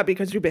 yeah,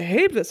 because you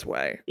behave this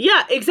way.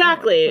 Yeah,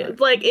 exactly.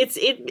 Like,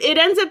 it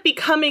ends up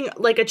becoming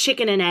like a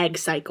chicken and egg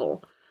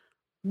cycle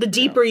the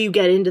deeper you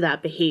get into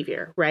that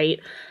behavior, right?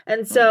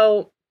 And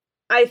so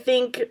I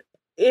think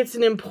it's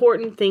an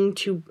important thing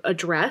to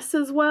address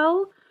as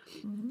well.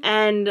 Mm-hmm.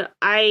 And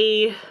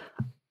I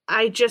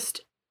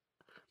just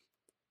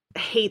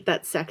hate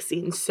that sex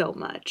scene so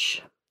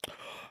much.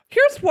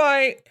 Here's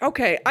why.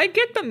 Okay, I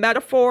get the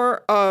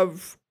metaphor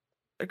of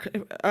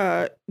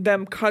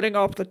them cutting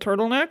off the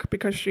turtleneck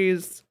because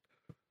she's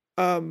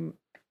I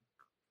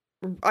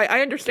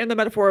understand the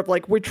metaphor of,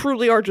 like, we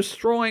truly are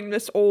destroying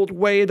this old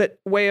way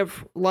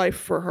of life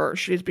for her.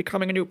 She's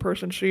becoming a new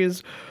person.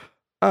 She's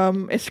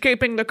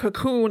escaping the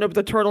cocoon of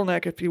the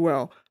turtleneck, if you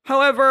will.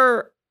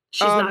 However,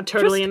 she's not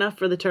turtly enough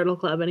for the Turtle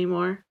Club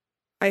anymore.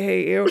 I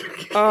hate you.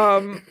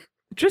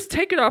 Just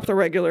take it off the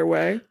regular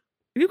way.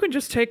 You can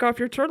just take off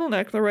your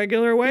turtleneck the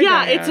regular way.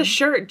 Yeah, Diane. It's a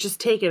shirt. Just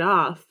take it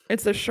off.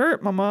 It's a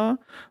shirt, mama.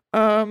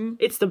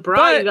 It's the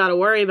bra you gotta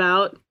worry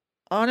about.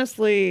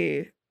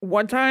 Honestly,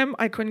 one time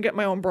I couldn't get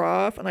my own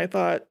bra off, and I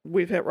thought,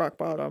 we've hit rock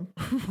bottom.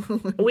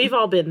 We've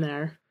all been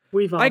there.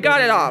 I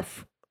got it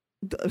off,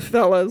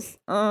 fellas,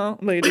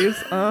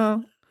 ladies.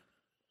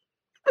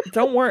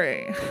 Don't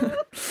worry.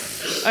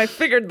 I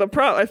figured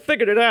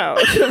it out.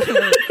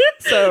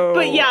 So,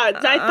 but yeah,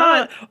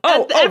 I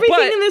thought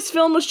everything in this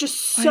film was just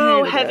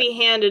so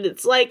heavy-handed.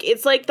 It's like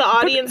the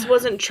audience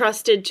wasn't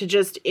trusted to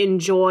just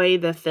enjoy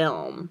the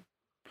film.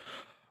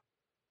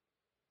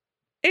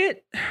 I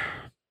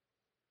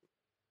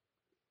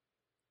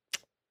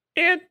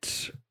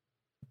don't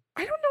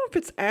know if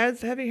it's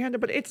as heavy-handed,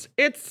 but it's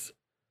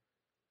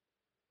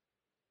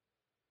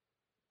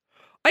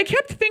I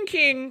kept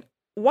thinking,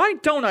 why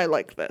don't I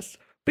like this?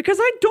 Because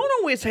I don't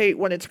always hate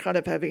when it's kind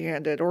of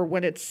heavy-handed, or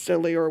when it's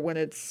silly, or when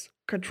it's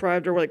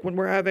contrived, or like when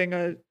we're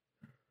having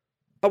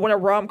when a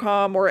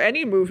rom-com or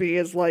any movie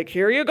is like,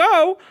 here you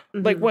go.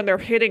 Mm-hmm. Like when they're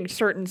hitting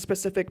certain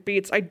specific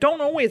beats, I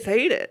don't always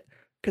hate it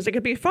because it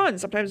can be fun.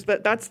 Sometimes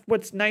that's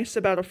what's nice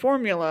about a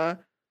formula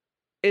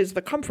is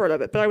the comfort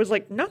of it. But I was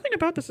like, nothing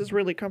about this is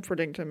really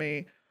comforting to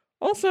me.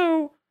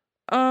 Also,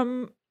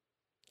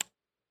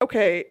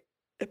 okay,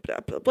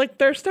 like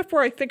there's stuff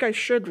where I think I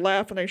should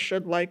laugh and I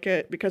should like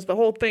it, because the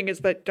whole thing is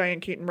that Diane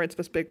Keaton writes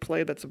this big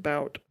play that's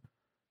about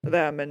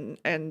them,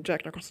 and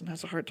Jack Nicholson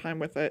has a hard time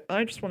with it.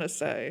 I just want to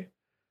say,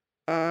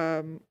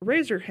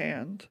 raise your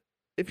hand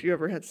if you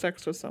ever had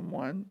sex with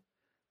someone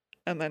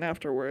and then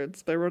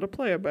afterwards they wrote a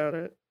play about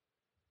it.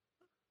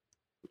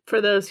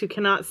 For those who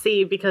cannot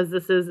see, because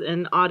this is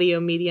an audio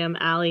medium,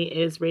 Allie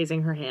is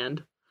raising her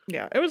hand.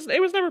 Yeah, it was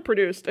never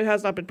produced. It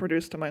has not been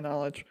produced to my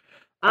knowledge.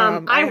 I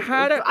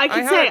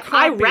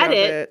read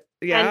it.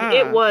 Yeah. And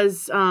it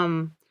was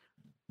and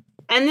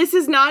this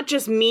is not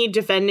just me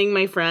defending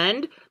my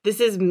friend. This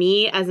is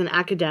me as an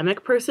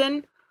academic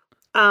person.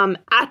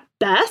 At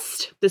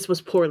best, this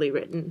was poorly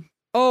written.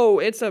 Oh,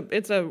 it's a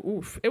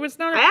oof. It was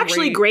not. I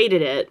actually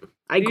graded it.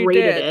 I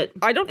graded it.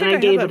 I don't think and I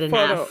gave have it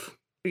that an photo. F.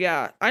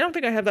 Yeah, I don't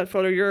think I have that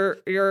photo.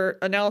 Your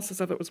analysis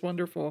of it was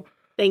wonderful.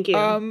 Thank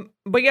you.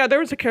 But yeah, there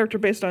was a character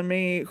based on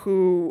me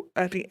who,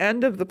 at the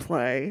end of the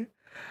play,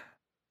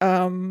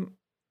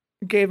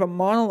 gave a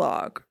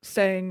monologue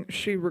saying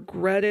she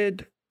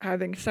regretted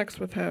having sex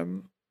with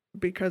him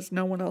because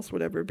no one else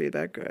would ever be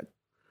that good.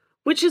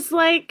 Which is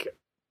like,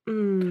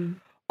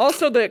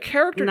 also the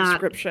character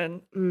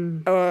description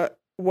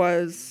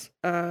was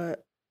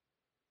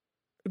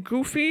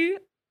goofy,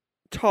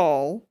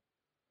 tall.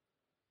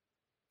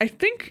 I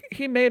think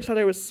he may have said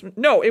it was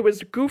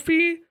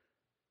goofy.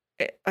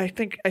 I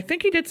think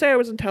he did say I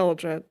was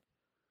intelligent.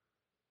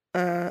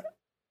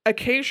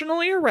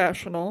 Occasionally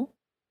irrational,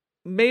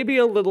 maybe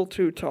a little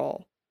too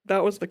tall.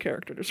 That was the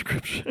character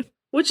description.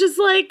 Which is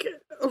like,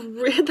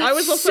 that's I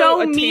was also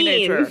so a mean.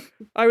 teenager.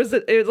 I was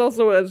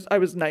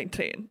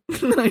 19.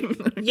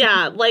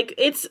 Yeah, like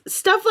it's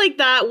stuff like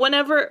that.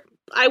 Whenever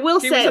I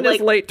will he say, was in like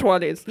his late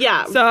 20s.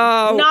 Yeah,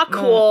 so not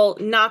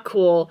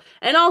cool.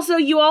 And also,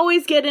 you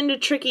always get into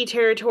tricky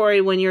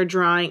territory when you're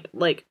drawing,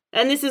 like,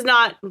 and this is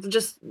not,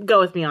 just go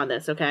with me on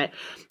this, okay?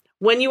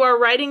 When you are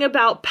writing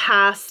about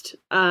past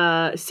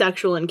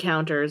sexual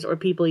encounters or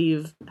people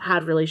you've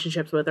had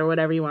relationships with or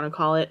whatever you want to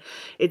call it,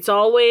 it's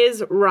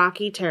always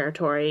rocky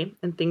territory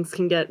and things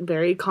can get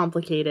very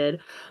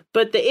complicated.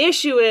 But the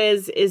issue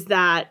is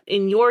that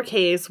in your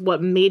case,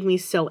 what made me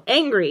so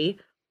angry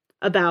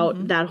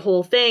about that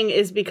whole thing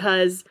is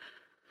because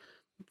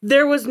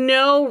there was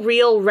no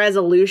real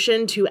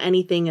resolution to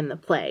anything in the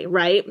play,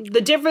 right?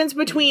 The difference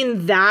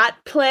between that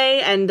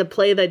play and the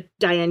play that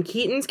Diane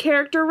Keaton's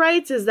character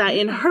writes is that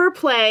in her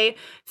play,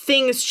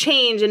 things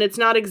change and it's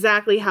not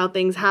exactly how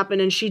things happen.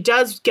 And she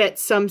does get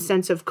some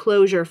sense of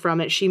closure from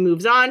it. She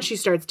moves on. She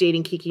starts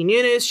dating Kiki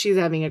Nunes. She's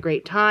having a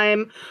great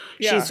time.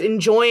 Yeah. She's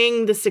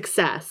enjoying the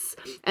success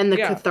and the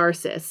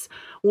catharsis.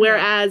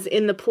 Whereas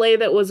in the play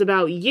that was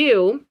about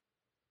you,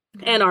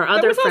 and our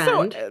other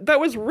friend. That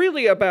was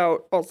really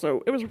about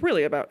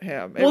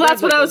him. Well,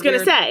 that's what I was going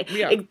to say.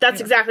 That's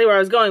exactly where I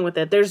was going with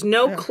it. There's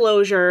no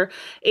closure.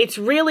 It's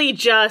really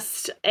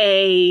just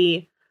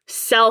a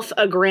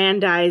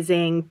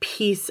self-aggrandizing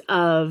piece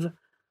of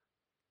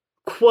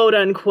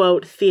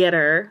quote-unquote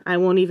theater. I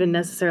won't even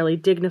necessarily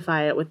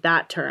dignify it with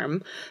that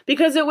term.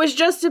 Because it was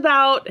just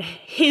about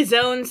his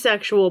own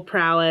sexual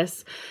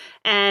prowess.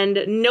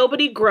 And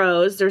nobody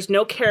grows. There's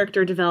no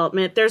character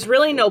development. There's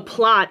really no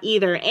plot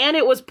either. And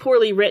it was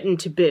poorly written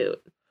to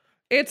boot.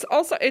 It's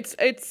also,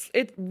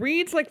 it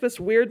reads like this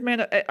weird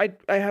I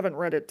haven't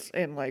read it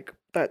in like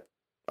that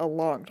a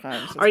long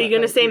time. Are you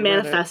going to say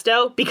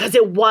manifesto? Because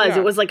it was. Yeah.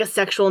 It was like a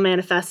sexual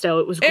manifesto.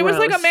 It was gross. It was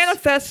like a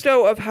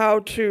manifesto of how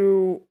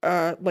to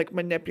like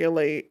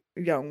manipulate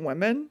young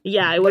women.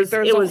 Yeah, it was.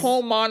 Like, there's a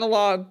whole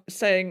monologue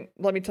saying,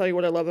 "Let me tell you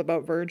what I love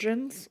about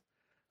virgins."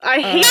 I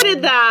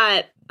hated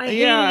that. I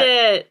hated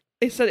it.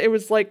 It said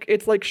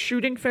it's like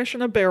shooting fish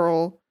in a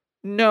barrel.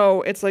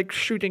 No, it's like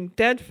shooting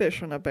dead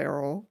fish in a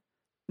barrel.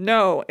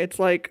 No, it's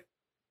like,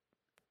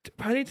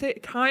 how do you say,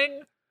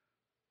 tying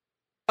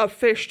a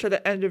fish to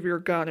the end of your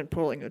gun and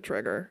pulling the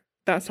trigger.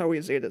 That's how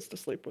easy it is to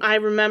sleep with. I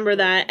remember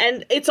that.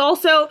 And it's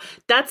also,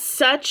 that's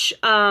such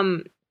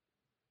the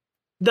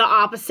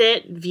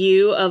opposite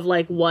view of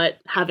like what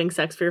having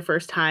sex for your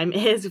first time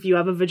is if you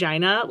have a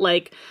vagina.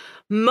 Like,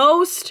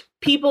 most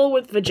people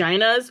with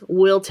vaginas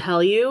will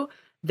tell you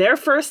their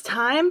first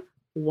time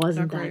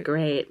wasn't that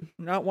great.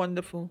 Not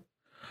wonderful.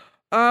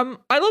 I love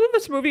that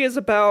this movie is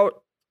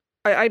about,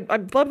 I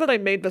love that I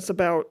made this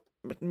about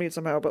me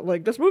somehow, but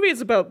like this movie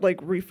is about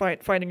like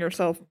finding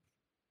yourself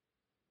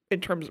in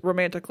terms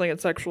romantically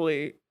and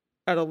sexually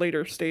at a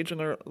later stage in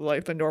their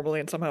life than normally,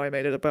 and somehow I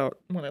made it about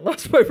when I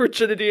lost my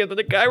virginity and then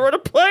the guy wrote a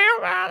play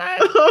about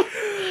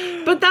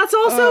it. But that's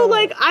also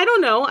like, I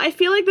don't know, I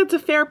feel like that's a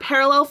fair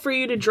parallel for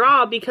you to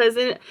draw, because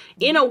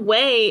in a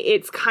way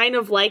it's kind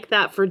of like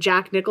that for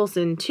Jack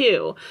Nicholson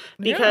too,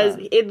 because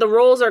the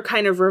roles are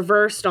kind of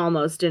reversed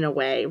almost in a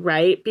way,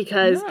 right?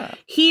 Because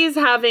he's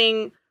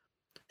having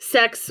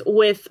sex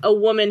with a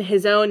woman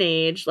his own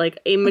age, like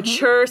a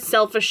mature,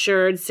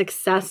 self-assured,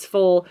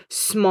 successful,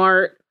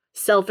 smart,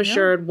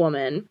 self-assured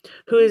woman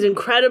who is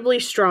incredibly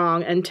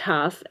strong and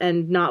tough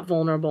and not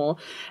vulnerable.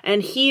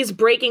 And he's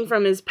breaking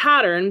from his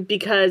pattern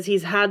because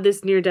he's had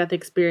this near-death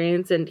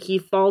experience and he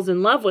falls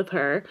in love with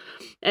her.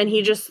 And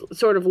he just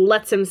sort of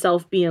lets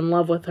himself be in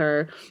love with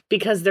her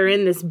because they're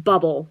in this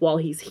bubble while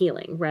he's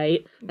healing,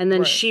 right? And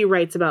then she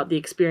writes about the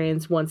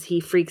experience once he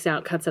freaks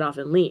out, cuts it off,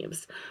 and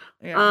leaves.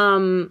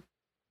 Yeah.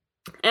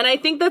 And I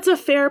think that's a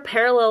fair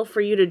parallel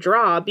for you to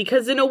draw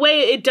because in a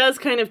way it does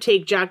kind of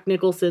take Jack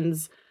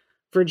Nicholson's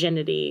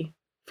virginity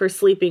for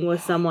sleeping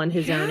with someone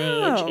his own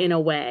age in a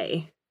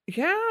way.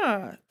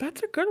 Yeah,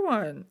 that's a good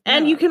one.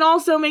 And you can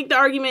also make the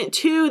argument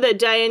too that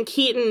Diane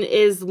Keaton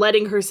is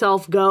letting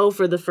herself go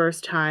for the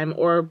first time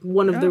or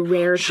one of the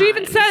rare times. She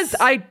even says,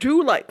 I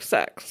do like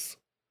sex.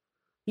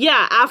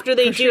 Yeah, after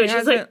they do it,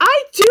 she's like,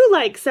 I do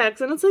like sex.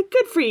 And it's like,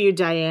 good for you,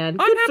 Diane.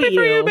 Good I'm happy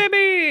for you,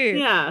 baby.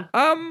 Yeah.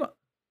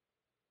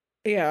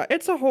 Yeah,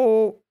 it's a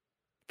whole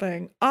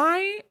thing.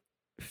 I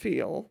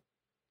feel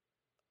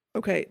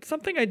okay,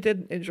 something I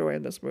did enjoy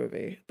in this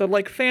movie, the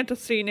like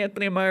fantasy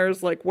Anthony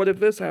Meyers, like what if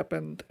this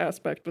happened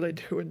aspect that I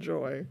do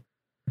enjoy,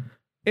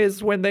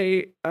 is when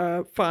they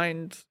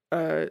find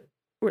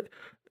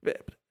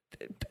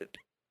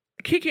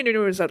Kiki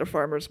Nunu is at a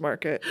farmer's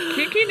market.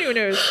 Kiki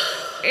Nunu,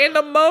 in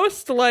the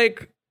most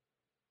like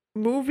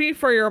movie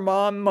for your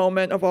mom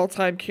moment of all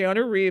time,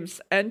 Keanu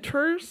Reeves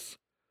enters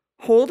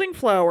holding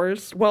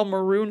flowers while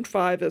Maroon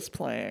 5 is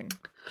playing.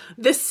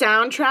 The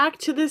soundtrack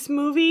to this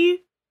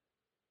movie,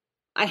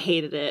 I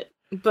hated it,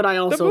 but I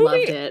also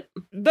loved it.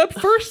 The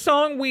first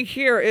song we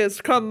hear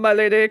is "Come, my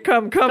lady,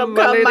 come,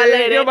 my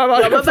lady, you're my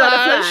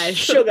butterfly,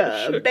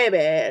 sugar,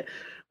 baby,"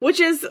 which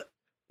is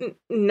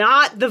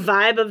not the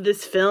vibe of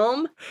this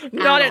film.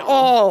 Not at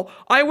all.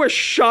 I was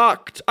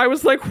shocked. I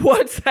was like,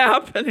 "What's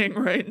happening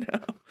right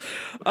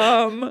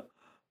now?"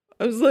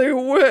 I was like,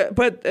 what?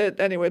 But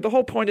anyway, the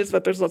whole point is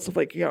that there's lots of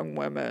like young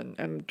women,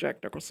 and Jack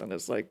Nicholson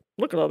is like,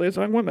 look at all these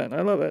young women.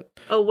 I love it.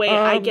 Oh wait,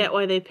 I get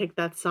why they picked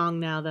that song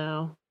now,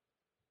 though.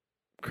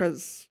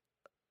 Because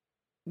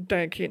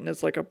Diane Keaton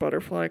is like a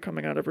butterfly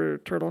coming out of her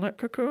turtleneck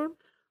cocoon.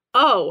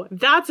 Oh,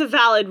 that's a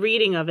valid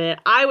reading of it.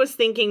 I was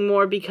thinking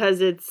more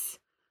because it's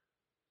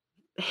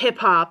hip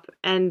hop,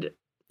 and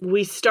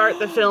we start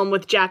the film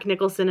with Jack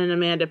Nicholson and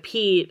Amanda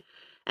Peet.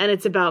 And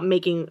it's about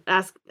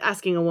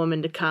asking a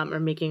woman to come or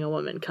making a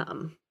woman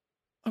come.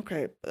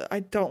 Okay, I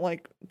don't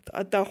like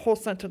the whole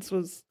sentence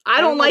was.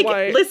 I don't like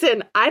it.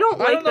 Listen, I don't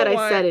like that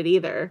I said it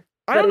either.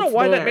 I don't know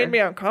why that made me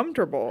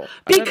uncomfortable.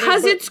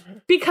 Because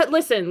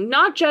listen,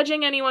 not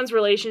judging anyone's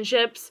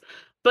relationships,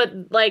 but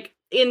like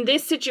in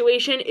this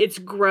situation, it's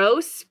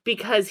gross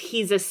because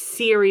he's a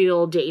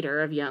serial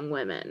dater of young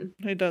women.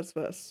 He does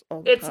this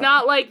all the time. It's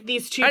not like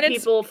these two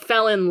people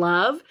fell in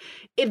love.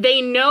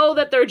 They know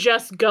that they're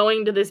just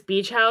going to this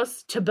beach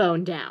house to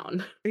bone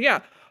down. Yeah.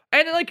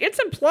 And like it's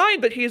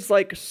implied that he's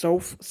like so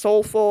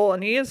soulful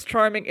and he is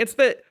charming. It's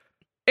the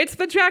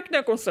Jack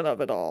Nicholson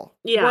of it all.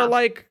 Yeah. Where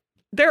like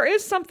there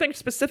is something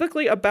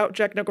specifically about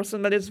Jack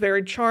Nicholson that is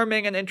very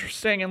charming and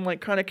interesting and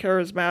like kind of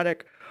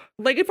charismatic.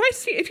 Like if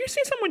you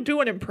see someone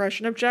do an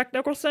impression of Jack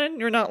Nicholson,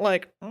 you're not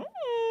like,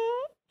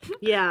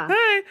 yeah.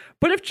 Hey.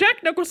 But if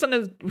Jack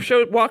Nicholson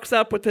walks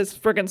up with his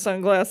friggin'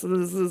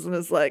 sunglasses and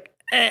is like,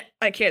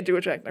 I can't do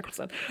a Jack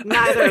Nicholson.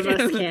 Neither of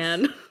us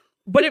can.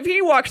 But if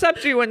he walks up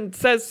to you and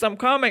says some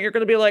comment, you're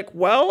going to be like,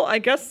 well, I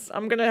guess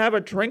I'm going to have a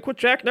drink with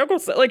Jack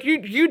Nicholson. Like,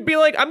 you'd be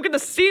like, I'm going to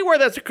see where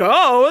this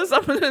goes.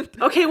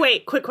 Okay,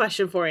 wait, quick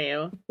question for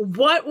you.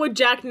 What would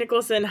Jack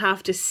Nicholson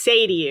have to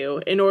say to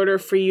you in order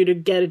for you to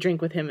get a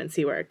drink with him and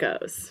see where it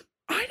goes?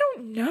 I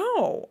don't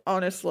know,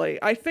 honestly.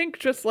 I think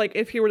just, like,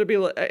 if he were to be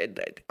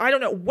like, I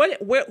don't know.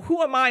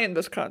 Who am I in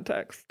this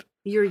context?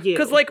 You're you.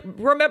 Because, like,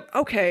 remember,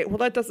 okay, well,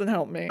 that doesn't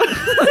help me.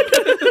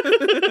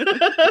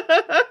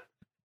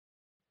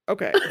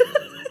 Okay.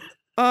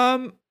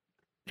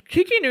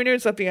 Kiki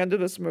Nunes at the end of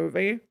this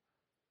movie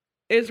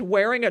is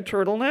wearing a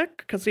turtleneck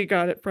because he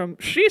got it from.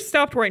 She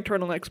stopped wearing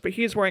turtlenecks, but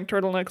he's wearing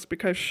turtlenecks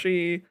because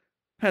she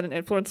had an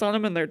influence on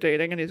him and they're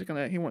dating, and he's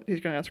gonna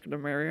ask her to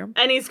marry him.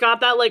 And he's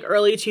got that like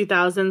early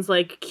 2000s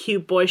like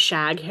cute boy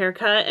shag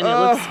haircut, and it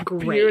looks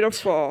great.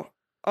 Beautiful.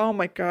 Oh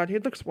my god, he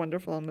looks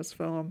wonderful in this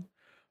film.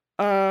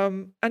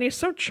 And he's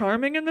so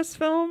charming in this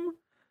film.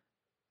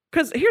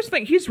 Because here's the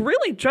thing, he's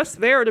really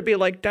just there to be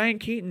like, Diane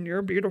Keaton,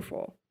 you're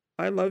beautiful.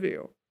 I love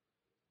you.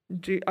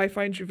 I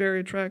find you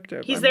very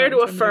attractive. He's there to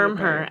affirm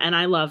her, and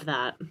I love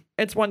that.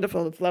 It's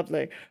wonderful. It's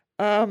lovely.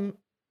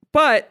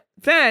 But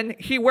then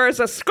he wears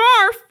a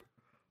scarf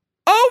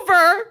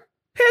over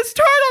his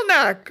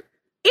turtleneck.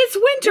 It's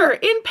winter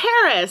in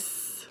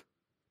Paris.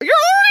 You're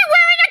only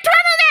wearing a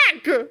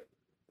turtleneck.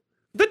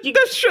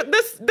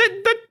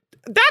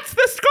 That's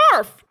the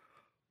scarf.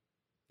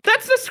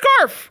 That's the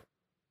scarf.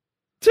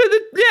 To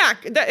the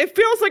neck. It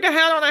feels like a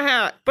hat on a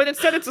hat, but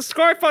instead it's a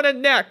scarf on a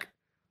neck.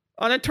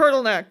 On a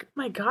turtleneck.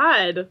 My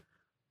god.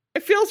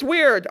 It feels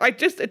weird.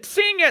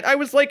 Seeing it, I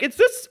was like, is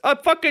this a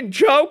fucking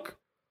joke?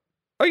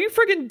 Are you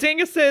friggin'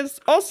 dinguses?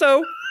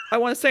 Also, I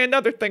want to say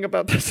another thing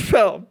about this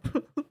film.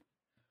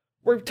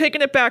 we're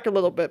taking it back a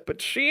little bit,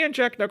 but she and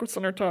Jack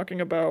Nicholson are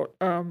talking about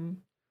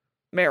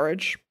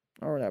marriage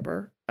or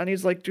whatever. And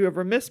he's like, do you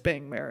ever miss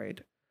being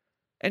married?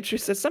 And she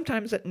says,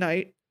 sometimes at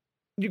night,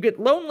 you get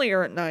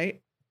lonelier at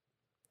night,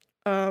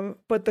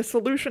 but the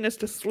solution is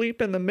to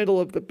sleep in the middle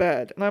of the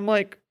bed. And I'm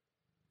like,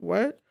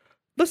 what?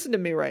 Listen to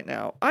me right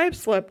now. I have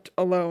slept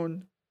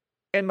alone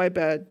in my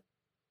bed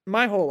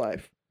my whole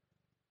life.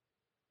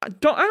 I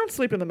don't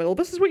sleep in the middle.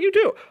 This is what you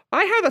do.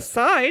 I have a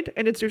side,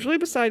 and it's usually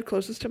the side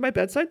closest to my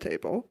bedside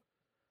table.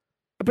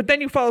 But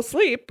then you fall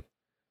asleep,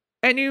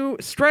 and you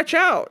stretch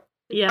out.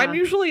 Yeah. I'm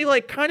usually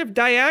like kind of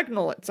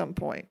diagonal at some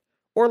point,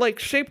 or like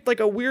shaped like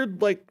a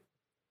weird like.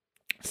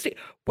 See,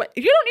 what?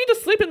 You don't need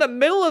to sleep in the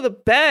middle of the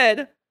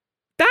bed.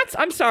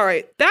 I'm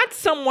sorry. That's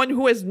someone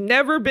who has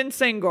never been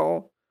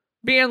single,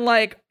 being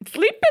like,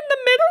 sleep in the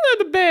middle of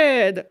the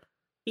bed.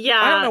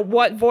 Yeah. I don't know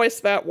what voice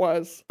that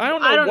was. I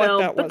don't know,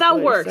 that but was. that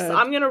works.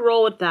 I'm gonna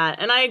roll with that,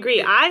 and I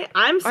agree.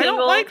 I'm single. I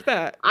don't like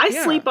that. I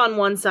sleep on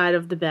one side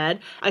of the bed.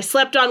 I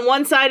slept on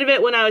one side of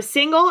it when I was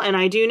single, and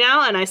I do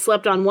now, and I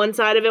slept on one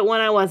side of it when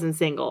I wasn't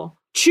single.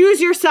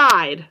 Choose your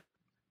side.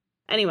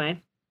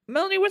 Anyway.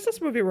 Melanie, was this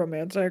movie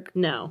romantic?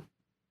 No.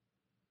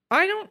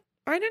 I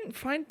didn't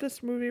find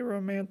this movie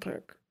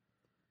romantic.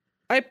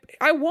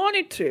 I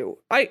wanted to.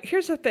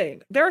 Here's the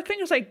thing. There are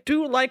things I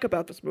do like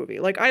about this movie.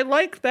 Like, I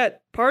like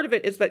that part of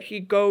it is that he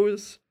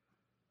goes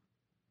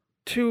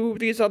to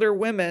these other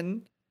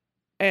women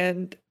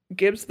and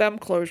gives them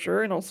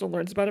closure and also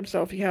learns about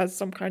himself. He has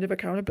some kind of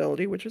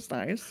accountability, which is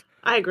nice.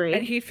 I agree.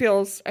 And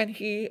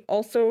he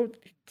also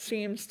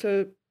seems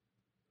to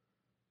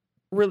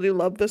really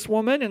love this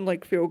woman and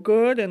like feel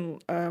good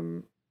and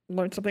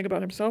learn something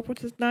about himself,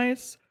 which is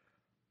nice.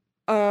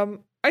 I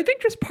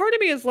think just part of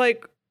me is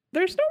like,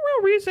 there's no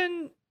real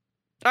reason.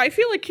 I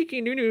feel like Kiki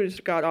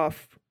Nunes got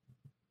off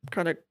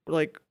kind of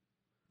like,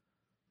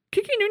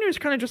 Kiki Nunes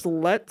kind of just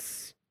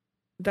lets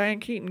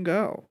Diane Keaton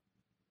go.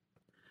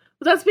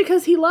 That's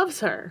because he loves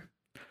her.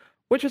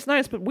 Which is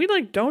nice, but we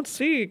like don't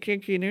see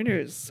Kiki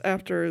Nunes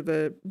after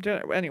the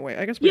dinner. Anyway,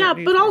 I guess we Yeah, don't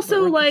need but to,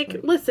 also we're like,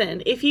 just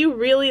listen, if you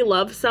really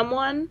love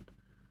someone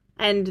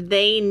and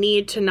they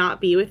need to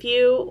not be with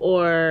you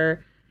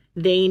or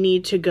they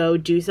need to go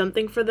do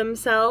something for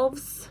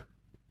themselves,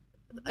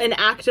 an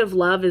act of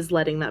love is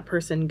letting that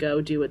person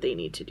go do what they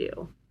need to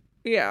do.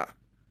 Yeah.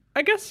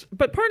 I guess,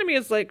 but part of me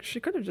is like, she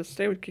could have just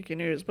stayed with Kiki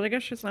Nunes, but I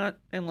guess she's not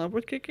in love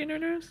with Kiki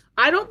Nunes.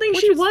 I don't think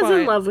Which she is was fine.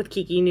 in love with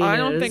Kiki Nunes. I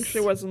don't think she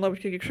was in love with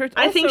Kiki.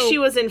 I think she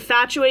was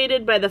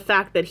infatuated by the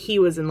fact that he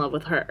was in love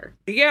with her.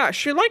 Yeah,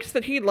 she likes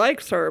that he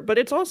likes her, but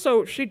it's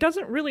also, she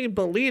doesn't really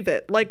believe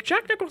it. Like,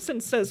 Jack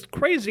Nicholson says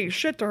crazy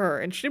shit to her,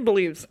 and she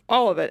believes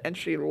all of it, and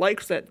she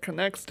likes it,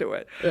 connects to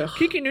it. Ugh.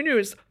 Kiki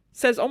Nunes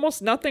says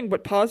almost nothing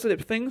but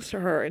positive things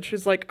to her, and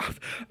she's like,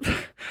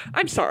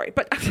 I'm sorry,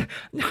 but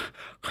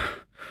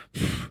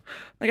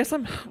I guess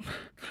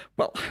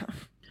well.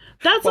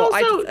 That's well,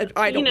 also,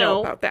 I don't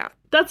know about that.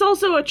 That's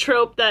also a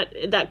trope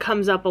that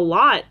comes up a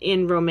lot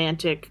in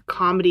romantic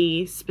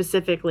comedy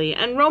specifically,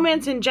 and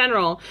romance in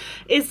general,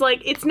 is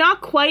like, it's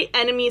not quite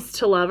enemies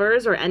to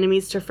lovers or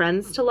enemies to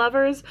friends to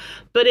lovers,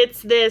 but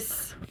it's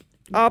this...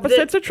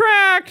 Opposites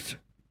attract!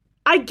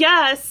 I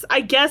guess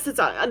it's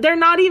they're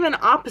not even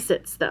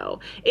opposites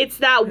though. It's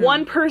that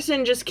one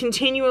person just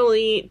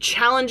continually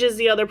challenges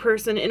the other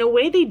person in a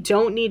way they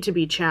don't need to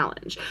be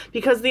challenged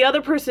because the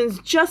other person's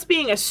just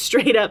being a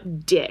straight up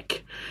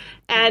dick.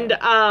 And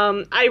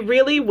I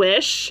really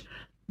wish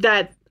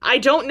that, I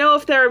don't know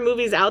if there are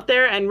movies out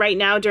there, and right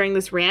now during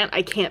this rant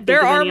I can't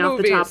think of any off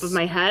the top of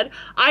my head.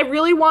 I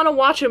really want to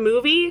watch a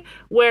movie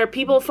where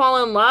people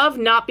fall in love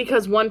not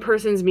because one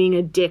person's being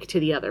a dick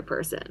to the other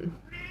person.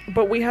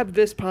 But we have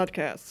this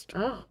podcast.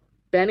 Oh,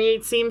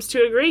 Benny seems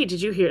to agree.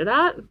 Did you hear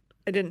that?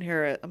 I didn't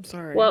hear it. I'm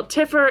sorry. Well,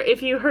 Tiffer,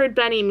 if you heard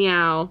Benny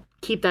meow,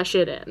 keep that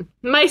shit in.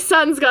 My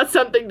son's got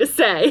something to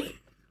say.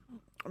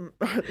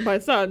 My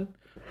son.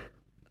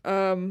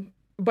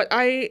 But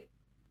I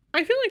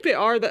feel like they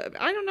are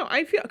I don't know.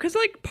 I feel, because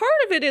like part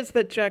of it is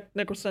that Jack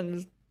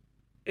Nicholson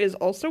is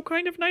also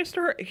kind of nice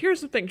to her.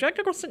 Here's the thing. Jack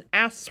Nicholson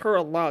asks her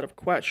a lot of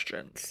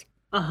questions.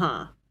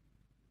 Uh-huh.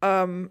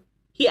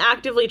 He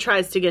actively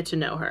tries to get to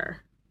know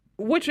her.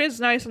 Which is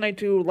nice, and I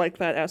do like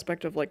that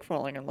aspect of, like,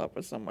 falling in love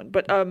with someone.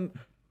 But,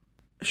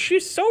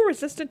 she's so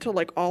resistant to,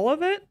 like, all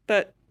of it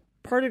that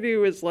part of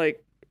you is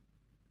like,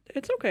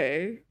 it's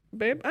okay,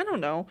 babe. I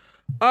don't know.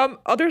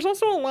 There's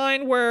also a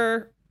line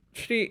where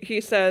he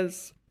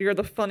says, "You're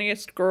the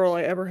funniest girl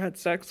I ever had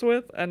sex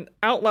with." And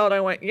out loud I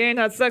went, "You ain't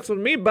had sex with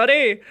me,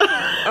 buddy."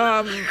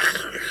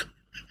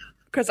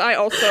 Because I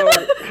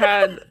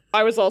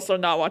was also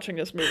not watching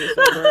this movie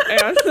sober.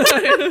 And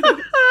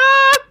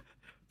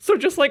so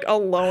just like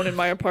alone in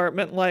my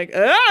apartment, like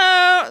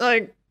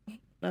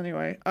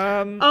anyway.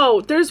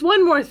 Oh, there's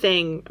one more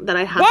thing that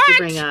I have to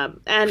bring up.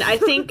 And I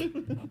think,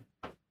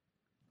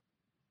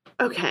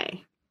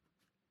 okay.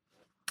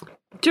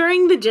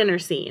 During the dinner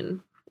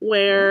scene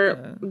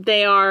where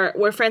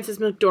where Frances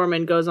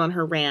McDormand goes on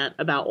her rant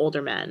about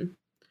older men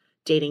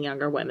dating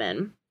younger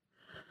women,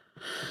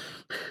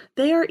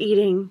 they are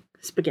eating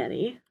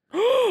spaghetti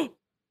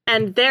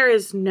And there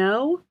is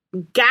no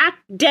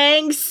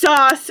dang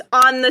sauce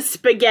on the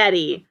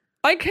spaghetti.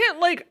 I can't,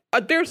 like,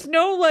 there's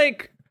no,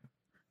 like...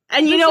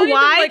 And you know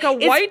why? Like a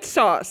white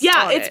sauce.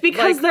 Yeah, on it's it.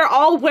 because like, they're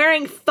all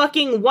wearing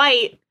fucking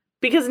white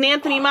because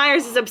Anthony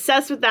Myers is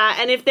obsessed with that.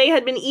 And if they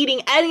had been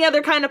eating any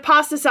other kind of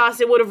pasta sauce,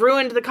 it would have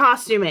ruined the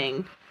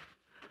costuming.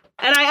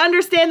 And I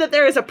understand that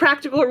there is a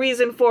practical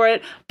reason for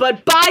it,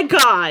 but by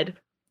God,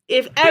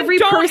 if every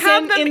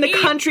person in the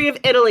country of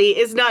Italy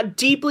is not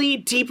deeply,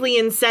 deeply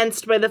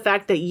incensed by the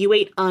fact that you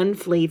ate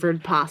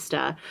unflavored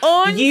pasta.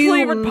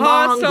 Unflavored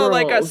pasta mongrels.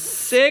 like a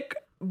sick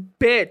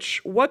bitch.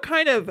 What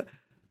kind of...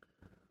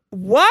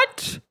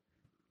 What?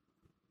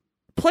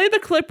 Play the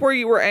clip where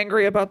you were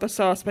angry about the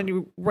sauce when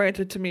you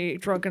ranted to me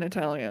drunken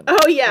Italian.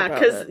 Oh, yeah,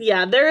 because,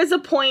 there is a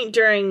point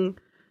during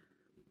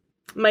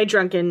my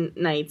drunken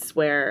nights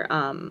where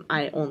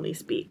I only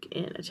speak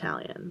in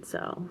Italian,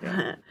 so...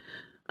 Yeah.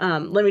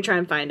 Let me try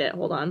and find it.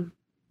 Hold on.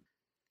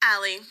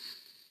 Ali,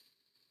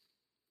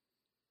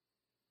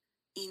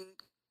 in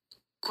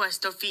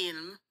questo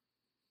film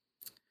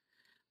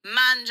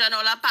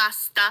mangiano la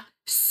pasta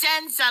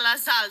senza la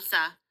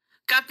salsa.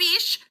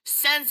 Capisci?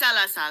 Senza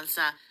la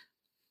salsa.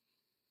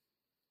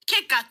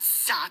 Che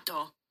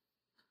cazzato?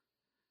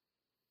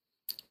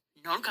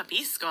 Non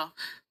capisco.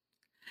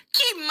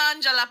 Chi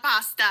mangia la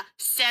pasta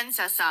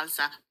senza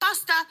salsa?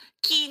 Pasta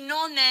che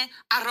non è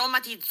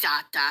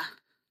aromatizzata.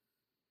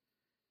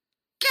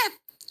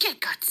 Che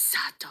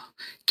cazzato?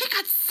 Che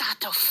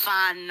cazzato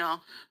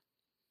fanno?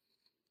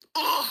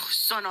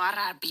 Sono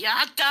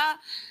arrabbiata.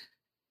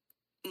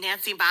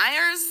 Nancy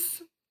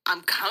Myers,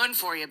 I'm coming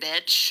for you,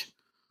 bitch.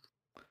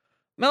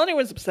 Melanie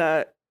was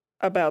upset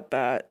about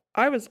that.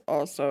 I was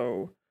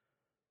also...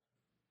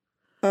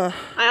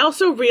 I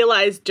also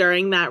realized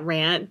during that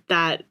rant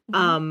that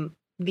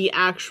the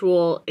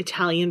actual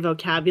Italian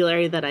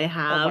vocabulary that I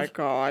have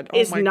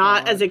is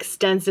not as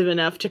extensive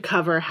enough to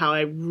cover how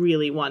I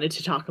really wanted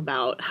to talk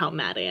about how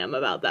mad I am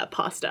about that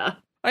pasta.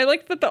 I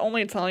like that the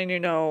only Italian you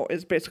know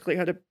is basically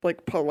how to,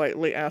 like,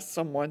 politely ask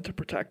someone to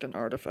protect an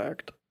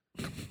artifact.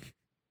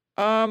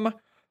 Was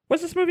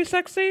this movie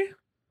sexy?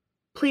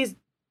 Please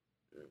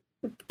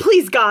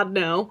God,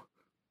 no.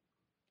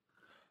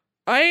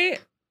 I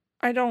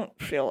did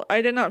not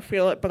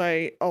feel it, but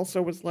I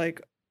also was,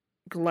 like,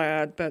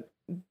 glad that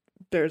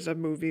there's a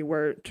movie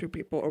where two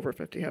people over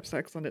 50 have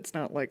sex and it's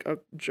not, like, a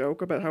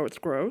joke about how it's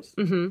gross.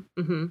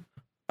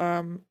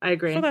 I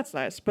agree. So that's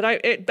nice. But I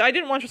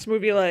didn't watch this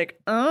movie like,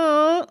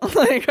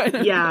 like,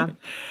 yeah.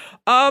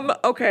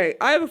 Okay,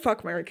 I have a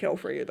fuck, marry, kill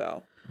for you,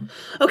 though.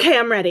 Okay,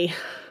 I'm ready.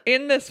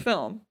 In this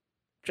film,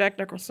 Jack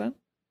Nicholson,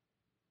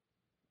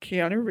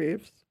 Keanu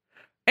Reeves,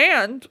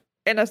 and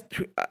in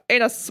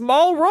a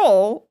small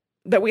role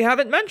that we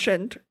haven't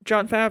mentioned,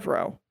 Jon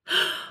Favreau.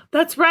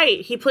 That's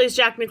right. He plays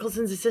Jack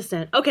Nicholson's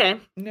assistant. Okay.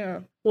 Yeah.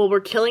 Well, we're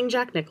killing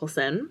Jack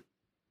Nicholson.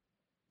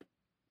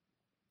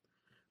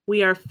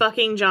 We are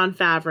fucking Jon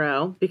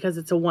Favreau because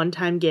it's a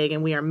one-time gig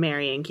and we are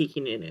marrying Kiki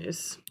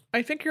Nunez.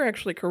 I think you're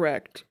actually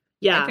correct.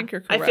 Yeah. I think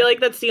you're correct. I feel like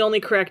that's the only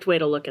correct way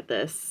to look at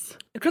this.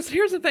 Because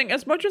here's the thing.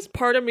 As much as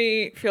part of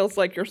me feels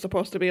like you're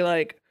supposed to be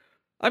like,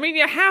 I mean,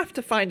 you have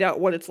to find out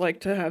what it's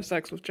like to have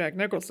sex with Jack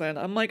Nicholson.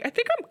 I'm like, I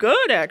think I'm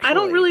good, actually. I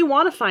don't really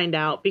want to find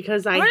out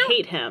because I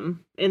hate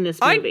him in this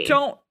movie.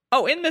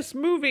 In this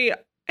movie, I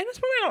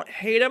don't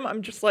hate him.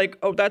 I'm just like,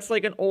 oh, that's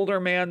like an older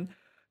man.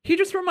 He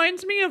just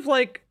reminds me of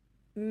like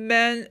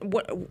men.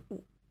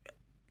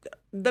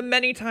 The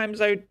many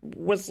times I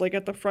was like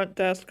at the front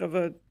desk of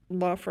a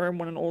law firm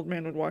when an old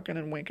man would walk in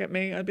and wink at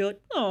me, I'd be like,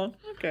 oh,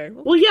 okay.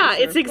 Well, yeah,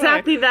 it's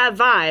exactly that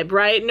vibe,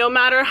 right? No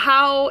matter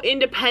how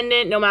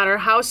independent, no matter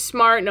how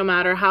smart, no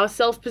matter how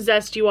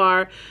self-possessed you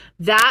are,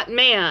 that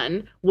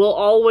man will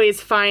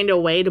always find a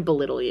way to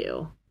belittle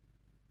you,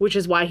 which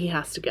is why he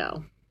has to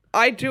go.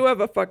 I do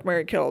have a fuck,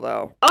 marry, kill,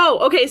 though. Oh,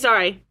 okay,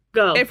 sorry.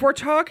 Go. If we're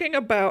talking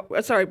about,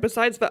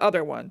 besides the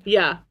other one.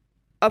 Yeah.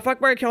 A fuck,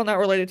 marry, kill not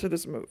related to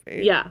this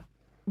movie. Yeah.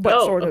 But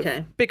sort of.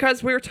 Okay.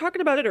 Because we were talking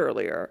about it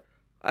earlier.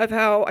 Of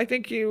how I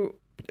think you'd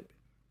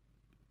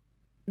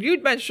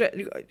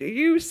mentioned,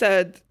 you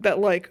said that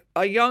like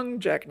a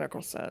young Jack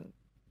Nicholson.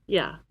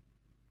 Yeah.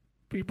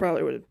 You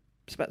probably would have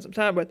spent some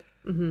time with.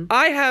 Mm-hmm.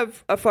 I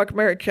have a fuck,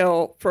 marry,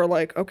 kill for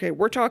like, okay,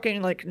 we're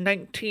talking like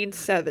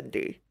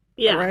 1970.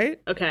 Yeah.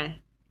 Right? Okay.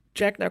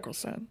 Jack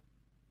Nicholson,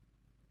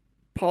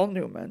 Paul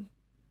Newman,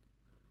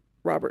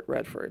 Robert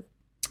Redford.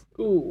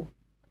 Ooh.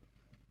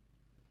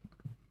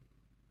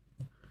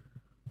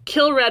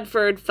 Kill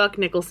Redford, fuck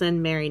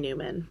Nicholson, marry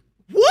Newman.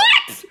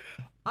 What?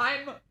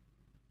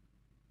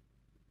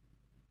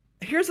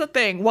 Here's the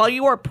thing. While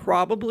you are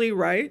probably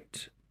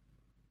right,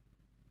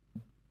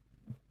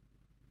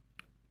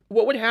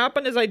 what would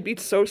happen is I'd be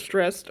so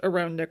stressed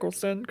around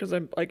Nicholson because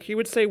I'm like, he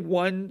would say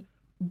one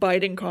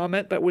biting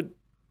comment that would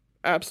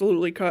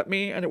absolutely cut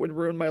me and it would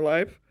ruin my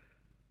life.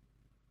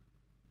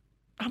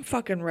 I'm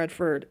fucking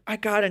Redford. I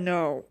gotta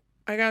know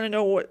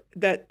what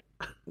that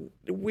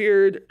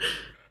weird...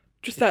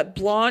 Just that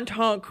blonde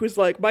hunk who's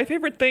like, my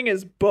favorite thing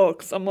is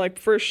books. I'm like,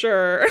 for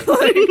sure.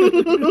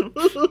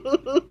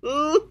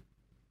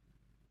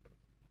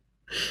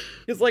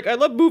 He's like, I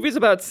love movies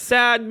about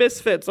sad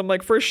misfits. I'm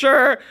like, for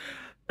sure.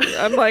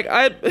 I'm like,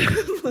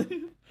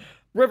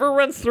 River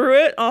runs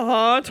through it.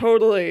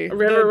 Totally.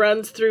 River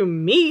runs through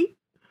me.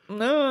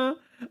 No.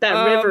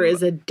 That River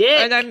is a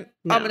dick. And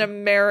I'm gonna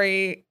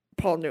marry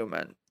Paul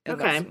Newman in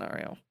Okay. that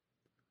scenario.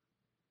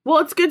 Well,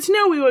 it's good to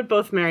know we would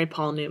both marry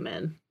Paul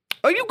Newman.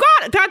 Oh, you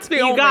got it. That's the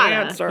only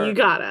answer. You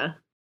gotta.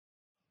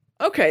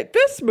 Okay,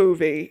 this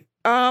movie.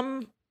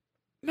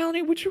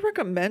 Melanie, would you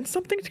recommend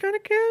something to kind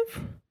of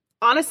give?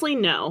 Honestly,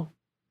 no.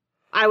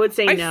 I would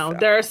say no.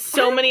 There are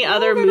so many know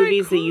other that I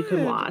movies that you can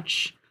could.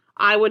 watch.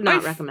 I would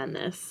not recommend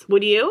this.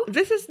 Would you?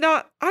 This is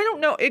not. I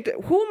don't know.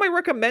 Who am I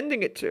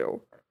recommending it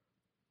to?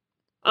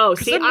 Oh,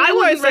 see, I'm I wouldn't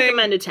realizing-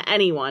 recommend it to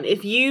anyone.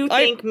 If you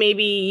think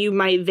maybe you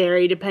might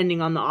vary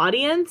depending on the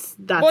audience,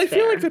 that's Well, I fair.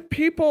 feel like the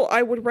people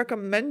I would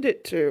recommend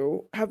it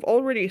to have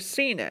already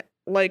seen it,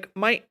 like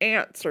my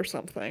aunts or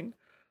something.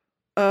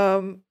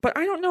 But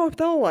I don't know if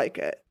they'll like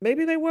it.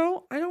 Maybe they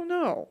will. I don't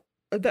know.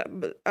 I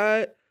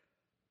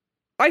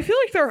feel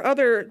like there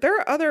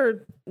are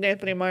other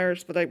Anthony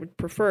Myers that I would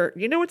prefer.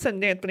 You know, it's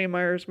an Anthony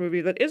Myers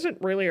movie that isn't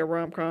really a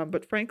rom-com,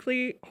 but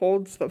frankly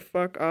holds the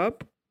fuck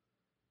up.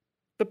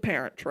 The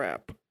Parent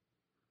Trap.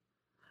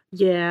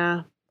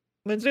 Yeah.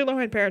 Lindsay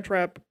Lohan Parent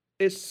Trap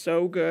is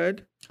so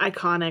good.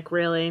 Iconic,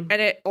 really. And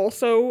it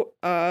also,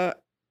 I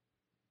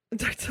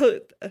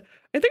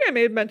think I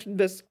may have mentioned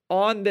this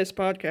on this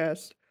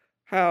podcast,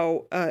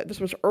 how this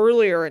was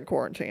earlier in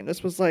quarantine.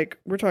 This was like,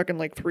 we're talking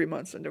like 3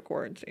 months into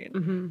quarantine.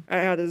 Mm-hmm. I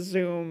had a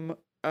Zoom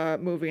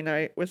movie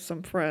night with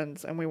some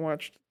friends, and we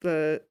watched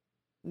the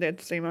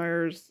Nancy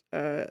Myers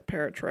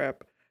Parent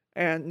Trap.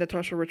 And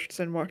Natasha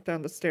Richardson walked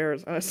down the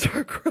stairs, and I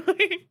started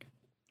crying.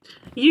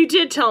 You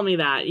did tell me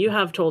that. You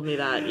have told me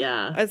that,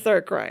 yeah. I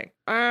started crying.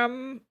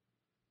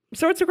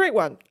 So it's a great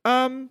one.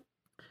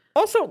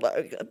 Also,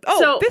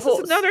 this is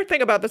another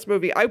thing about this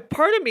movie.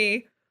 Part of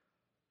me,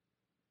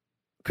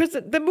 because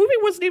the movie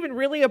wasn't even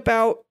really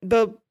about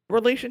the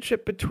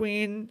relationship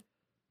between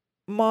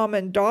mom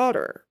and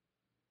daughter.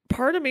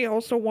 Part of me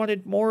also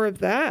wanted more of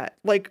that,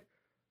 like,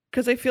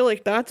 because I feel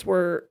like that's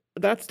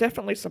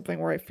definitely something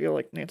where I feel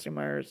like Nancy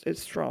Myers is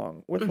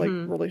strong with like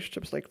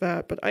relationships like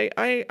that. But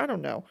I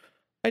don't know.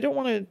 I don't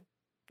want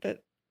to.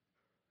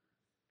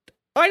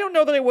 I don't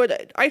know that I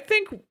would. I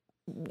think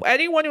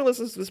anyone who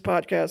listens to this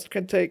podcast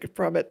can take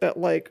from it that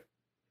like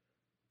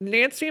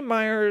Nancy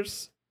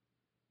Myers'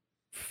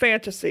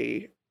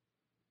 fantasy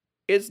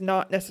is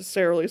not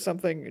necessarily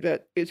something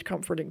that is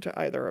comforting to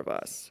either of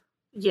us.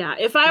 Yeah,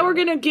 if I were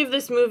going to give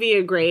this movie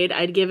a grade,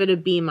 I'd give it a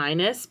B-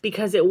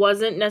 because it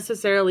wasn't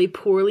necessarily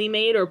poorly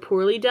made or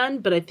poorly done,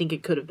 but I think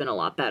it could have been a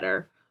lot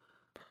better.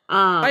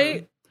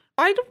 I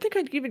don't think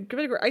I'd even give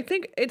it a grade. I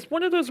think it's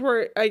one of those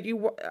where I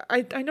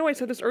know I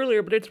said this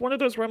earlier, but it's one of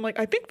those where I'm like,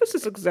 I think this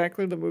is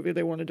exactly the movie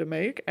they wanted to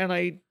make, and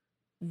I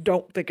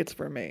don't think it's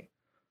for me.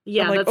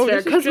 Yeah, like, that's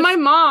fair. Because my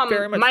mom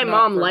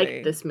liked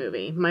me. this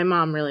movie. My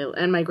mom really,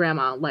 and my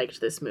grandma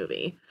liked this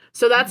movie.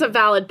 So that's a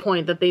valid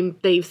point that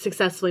they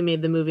successfully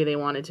made the movie they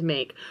wanted to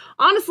make.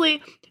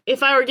 Honestly,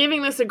 if I were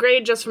giving this a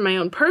grade just for my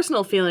own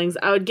personal feelings,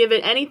 I would give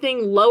it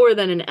anything lower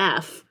than an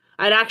F.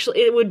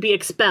 It would be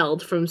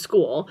expelled from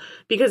school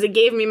because it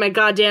gave me my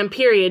goddamn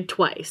period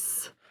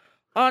twice.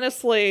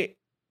 Honestly,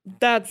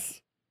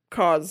 that's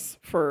cause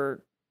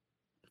for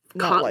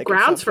not liking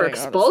grounds for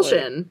something,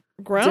 expulsion. honestly.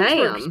 Grounds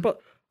Damn. for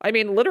expulsion. I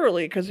mean,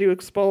 literally, because you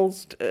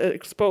expelled.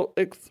 Expelled?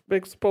 Thank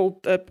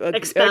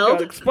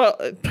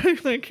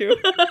you.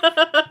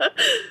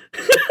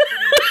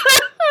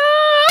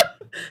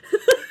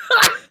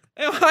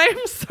 I'm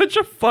such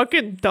a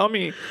fucking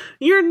dummy.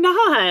 You're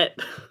not.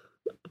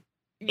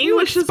 You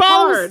English is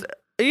hard.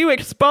 You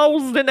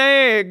exposed an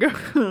egg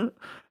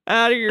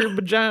out of your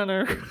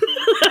vagina.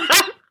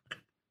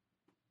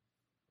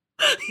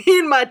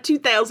 In my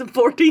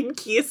 2014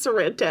 Kia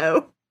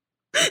Sorento.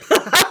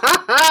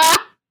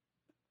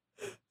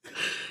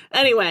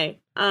 Anyway,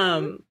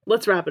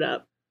 let's wrap it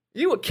up.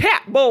 You a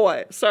cat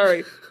boy.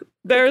 Sorry.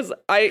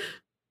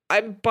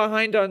 I'm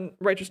behind on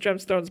Righteous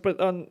Gemstones, but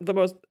on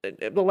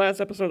the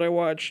last episode I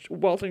watched,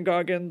 Walton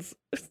Goggins,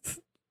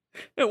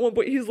 at one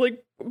point he's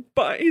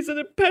in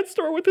a pet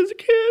store with his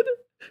kid.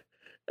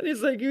 And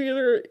he's like, you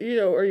either,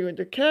 are you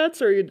into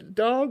cats or are you into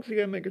dogs? You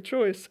gotta make a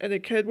choice. And the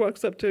kid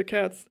walks up to the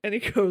cats and he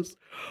goes,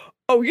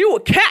 oh, you a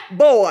cat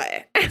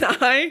boy. And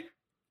I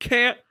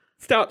can't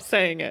stop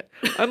saying it.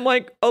 I'm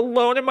like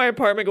alone in my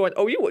apartment going,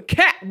 oh, you a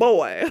cat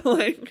boy.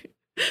 Like,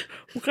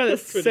 what kind of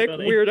sick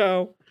funny.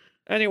 weirdo.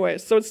 Anyway,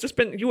 so it's just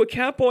been you a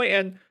cat boy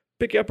and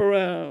pick you up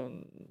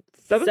around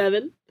 7?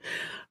 7.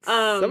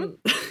 7?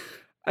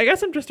 I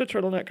guess I'm just a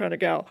turtleneck kind of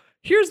gal.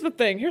 Here's the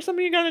thing. Here's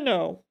something you gotta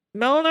know.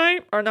 Mel and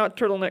I are not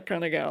turtleneck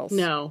kind of gals.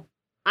 No.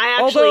 I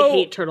actually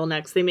hate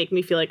turtlenecks. They make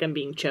me feel like I'm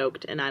being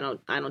choked, and I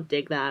don't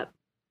dig that.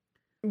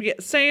 Yeah,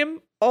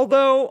 same.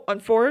 Although, on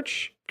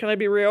Forge, can I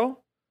be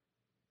real?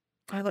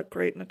 I look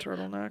great in a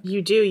turtleneck.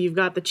 You do. You've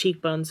got the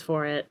cheekbones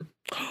for it.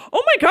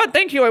 Oh my god,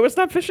 thank you. I was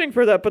not fishing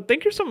for that, but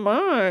thank you so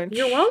much.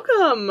 You're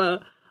welcome.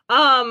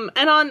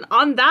 And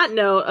on that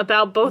note,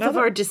 about both of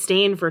our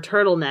disdain for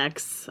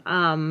turtlenecks,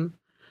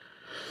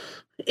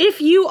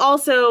 If you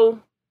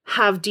also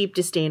have deep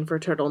disdain for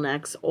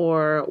turtlenecks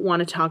or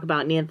want to talk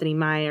about Anthony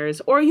Myers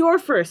or your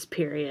first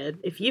period,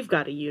 if you've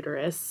got a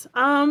uterus,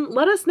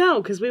 let us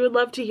know because we would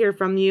love to hear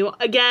from you.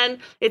 Again,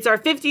 it's our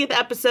 50th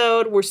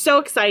episode. We're so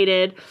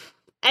excited.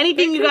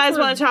 Anything you guys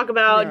want to talk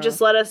about, just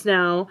let us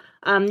know.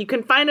 You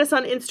can find us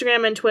on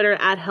Instagram and Twitter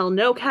at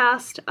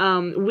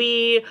HellNoCast.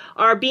 We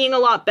are being a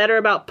lot better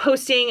about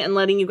posting and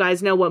letting you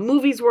guys know what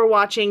movies we're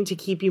watching to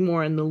keep you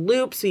more in the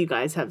loop so you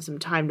guys have some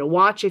time to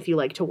watch if you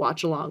like to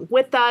watch along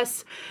with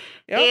us.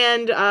 Yep.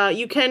 And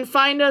you can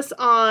find us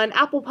on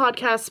Apple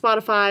Podcasts,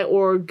 Spotify,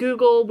 or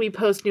Google. We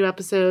post new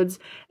episodes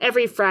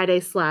every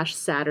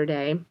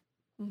Friday/Saturday.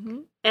 Mm-hmm.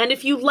 And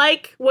if you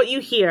like what you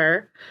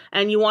hear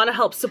and you want to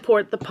help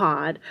support the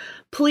pod,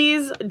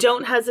 please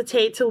don't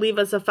hesitate to leave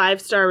us a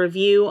 5-star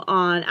review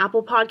on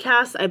Apple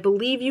Podcasts. I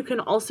believe you can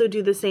also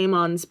do the same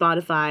on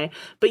Spotify,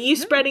 but you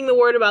spreading the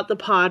word about the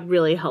pod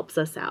really helps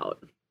us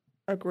out.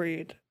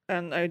 Agreed.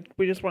 And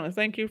we just want to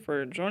thank you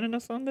for joining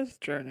us on this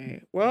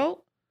journey.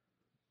 Well,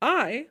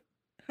 I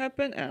have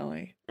been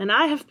Allie. And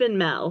I have been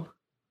Mel.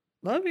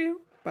 Love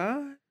you.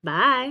 Bye.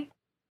 Bye.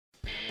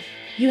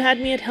 You Had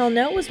Me at Hell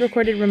No was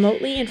recorded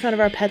remotely in front of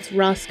our pets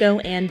Roscoe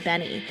and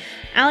Benny.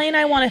 Allie and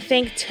I want to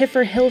thank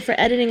Tiffer Hill for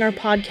editing our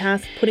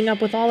podcast, putting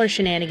up with all our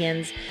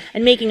shenanigans,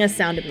 and making us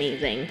sound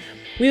amazing.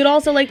 We would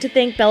also like to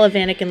thank Bella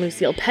Vanek and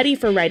Lucille Petty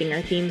for writing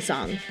our theme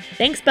song.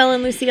 Thanks, Bella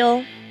and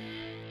Lucille!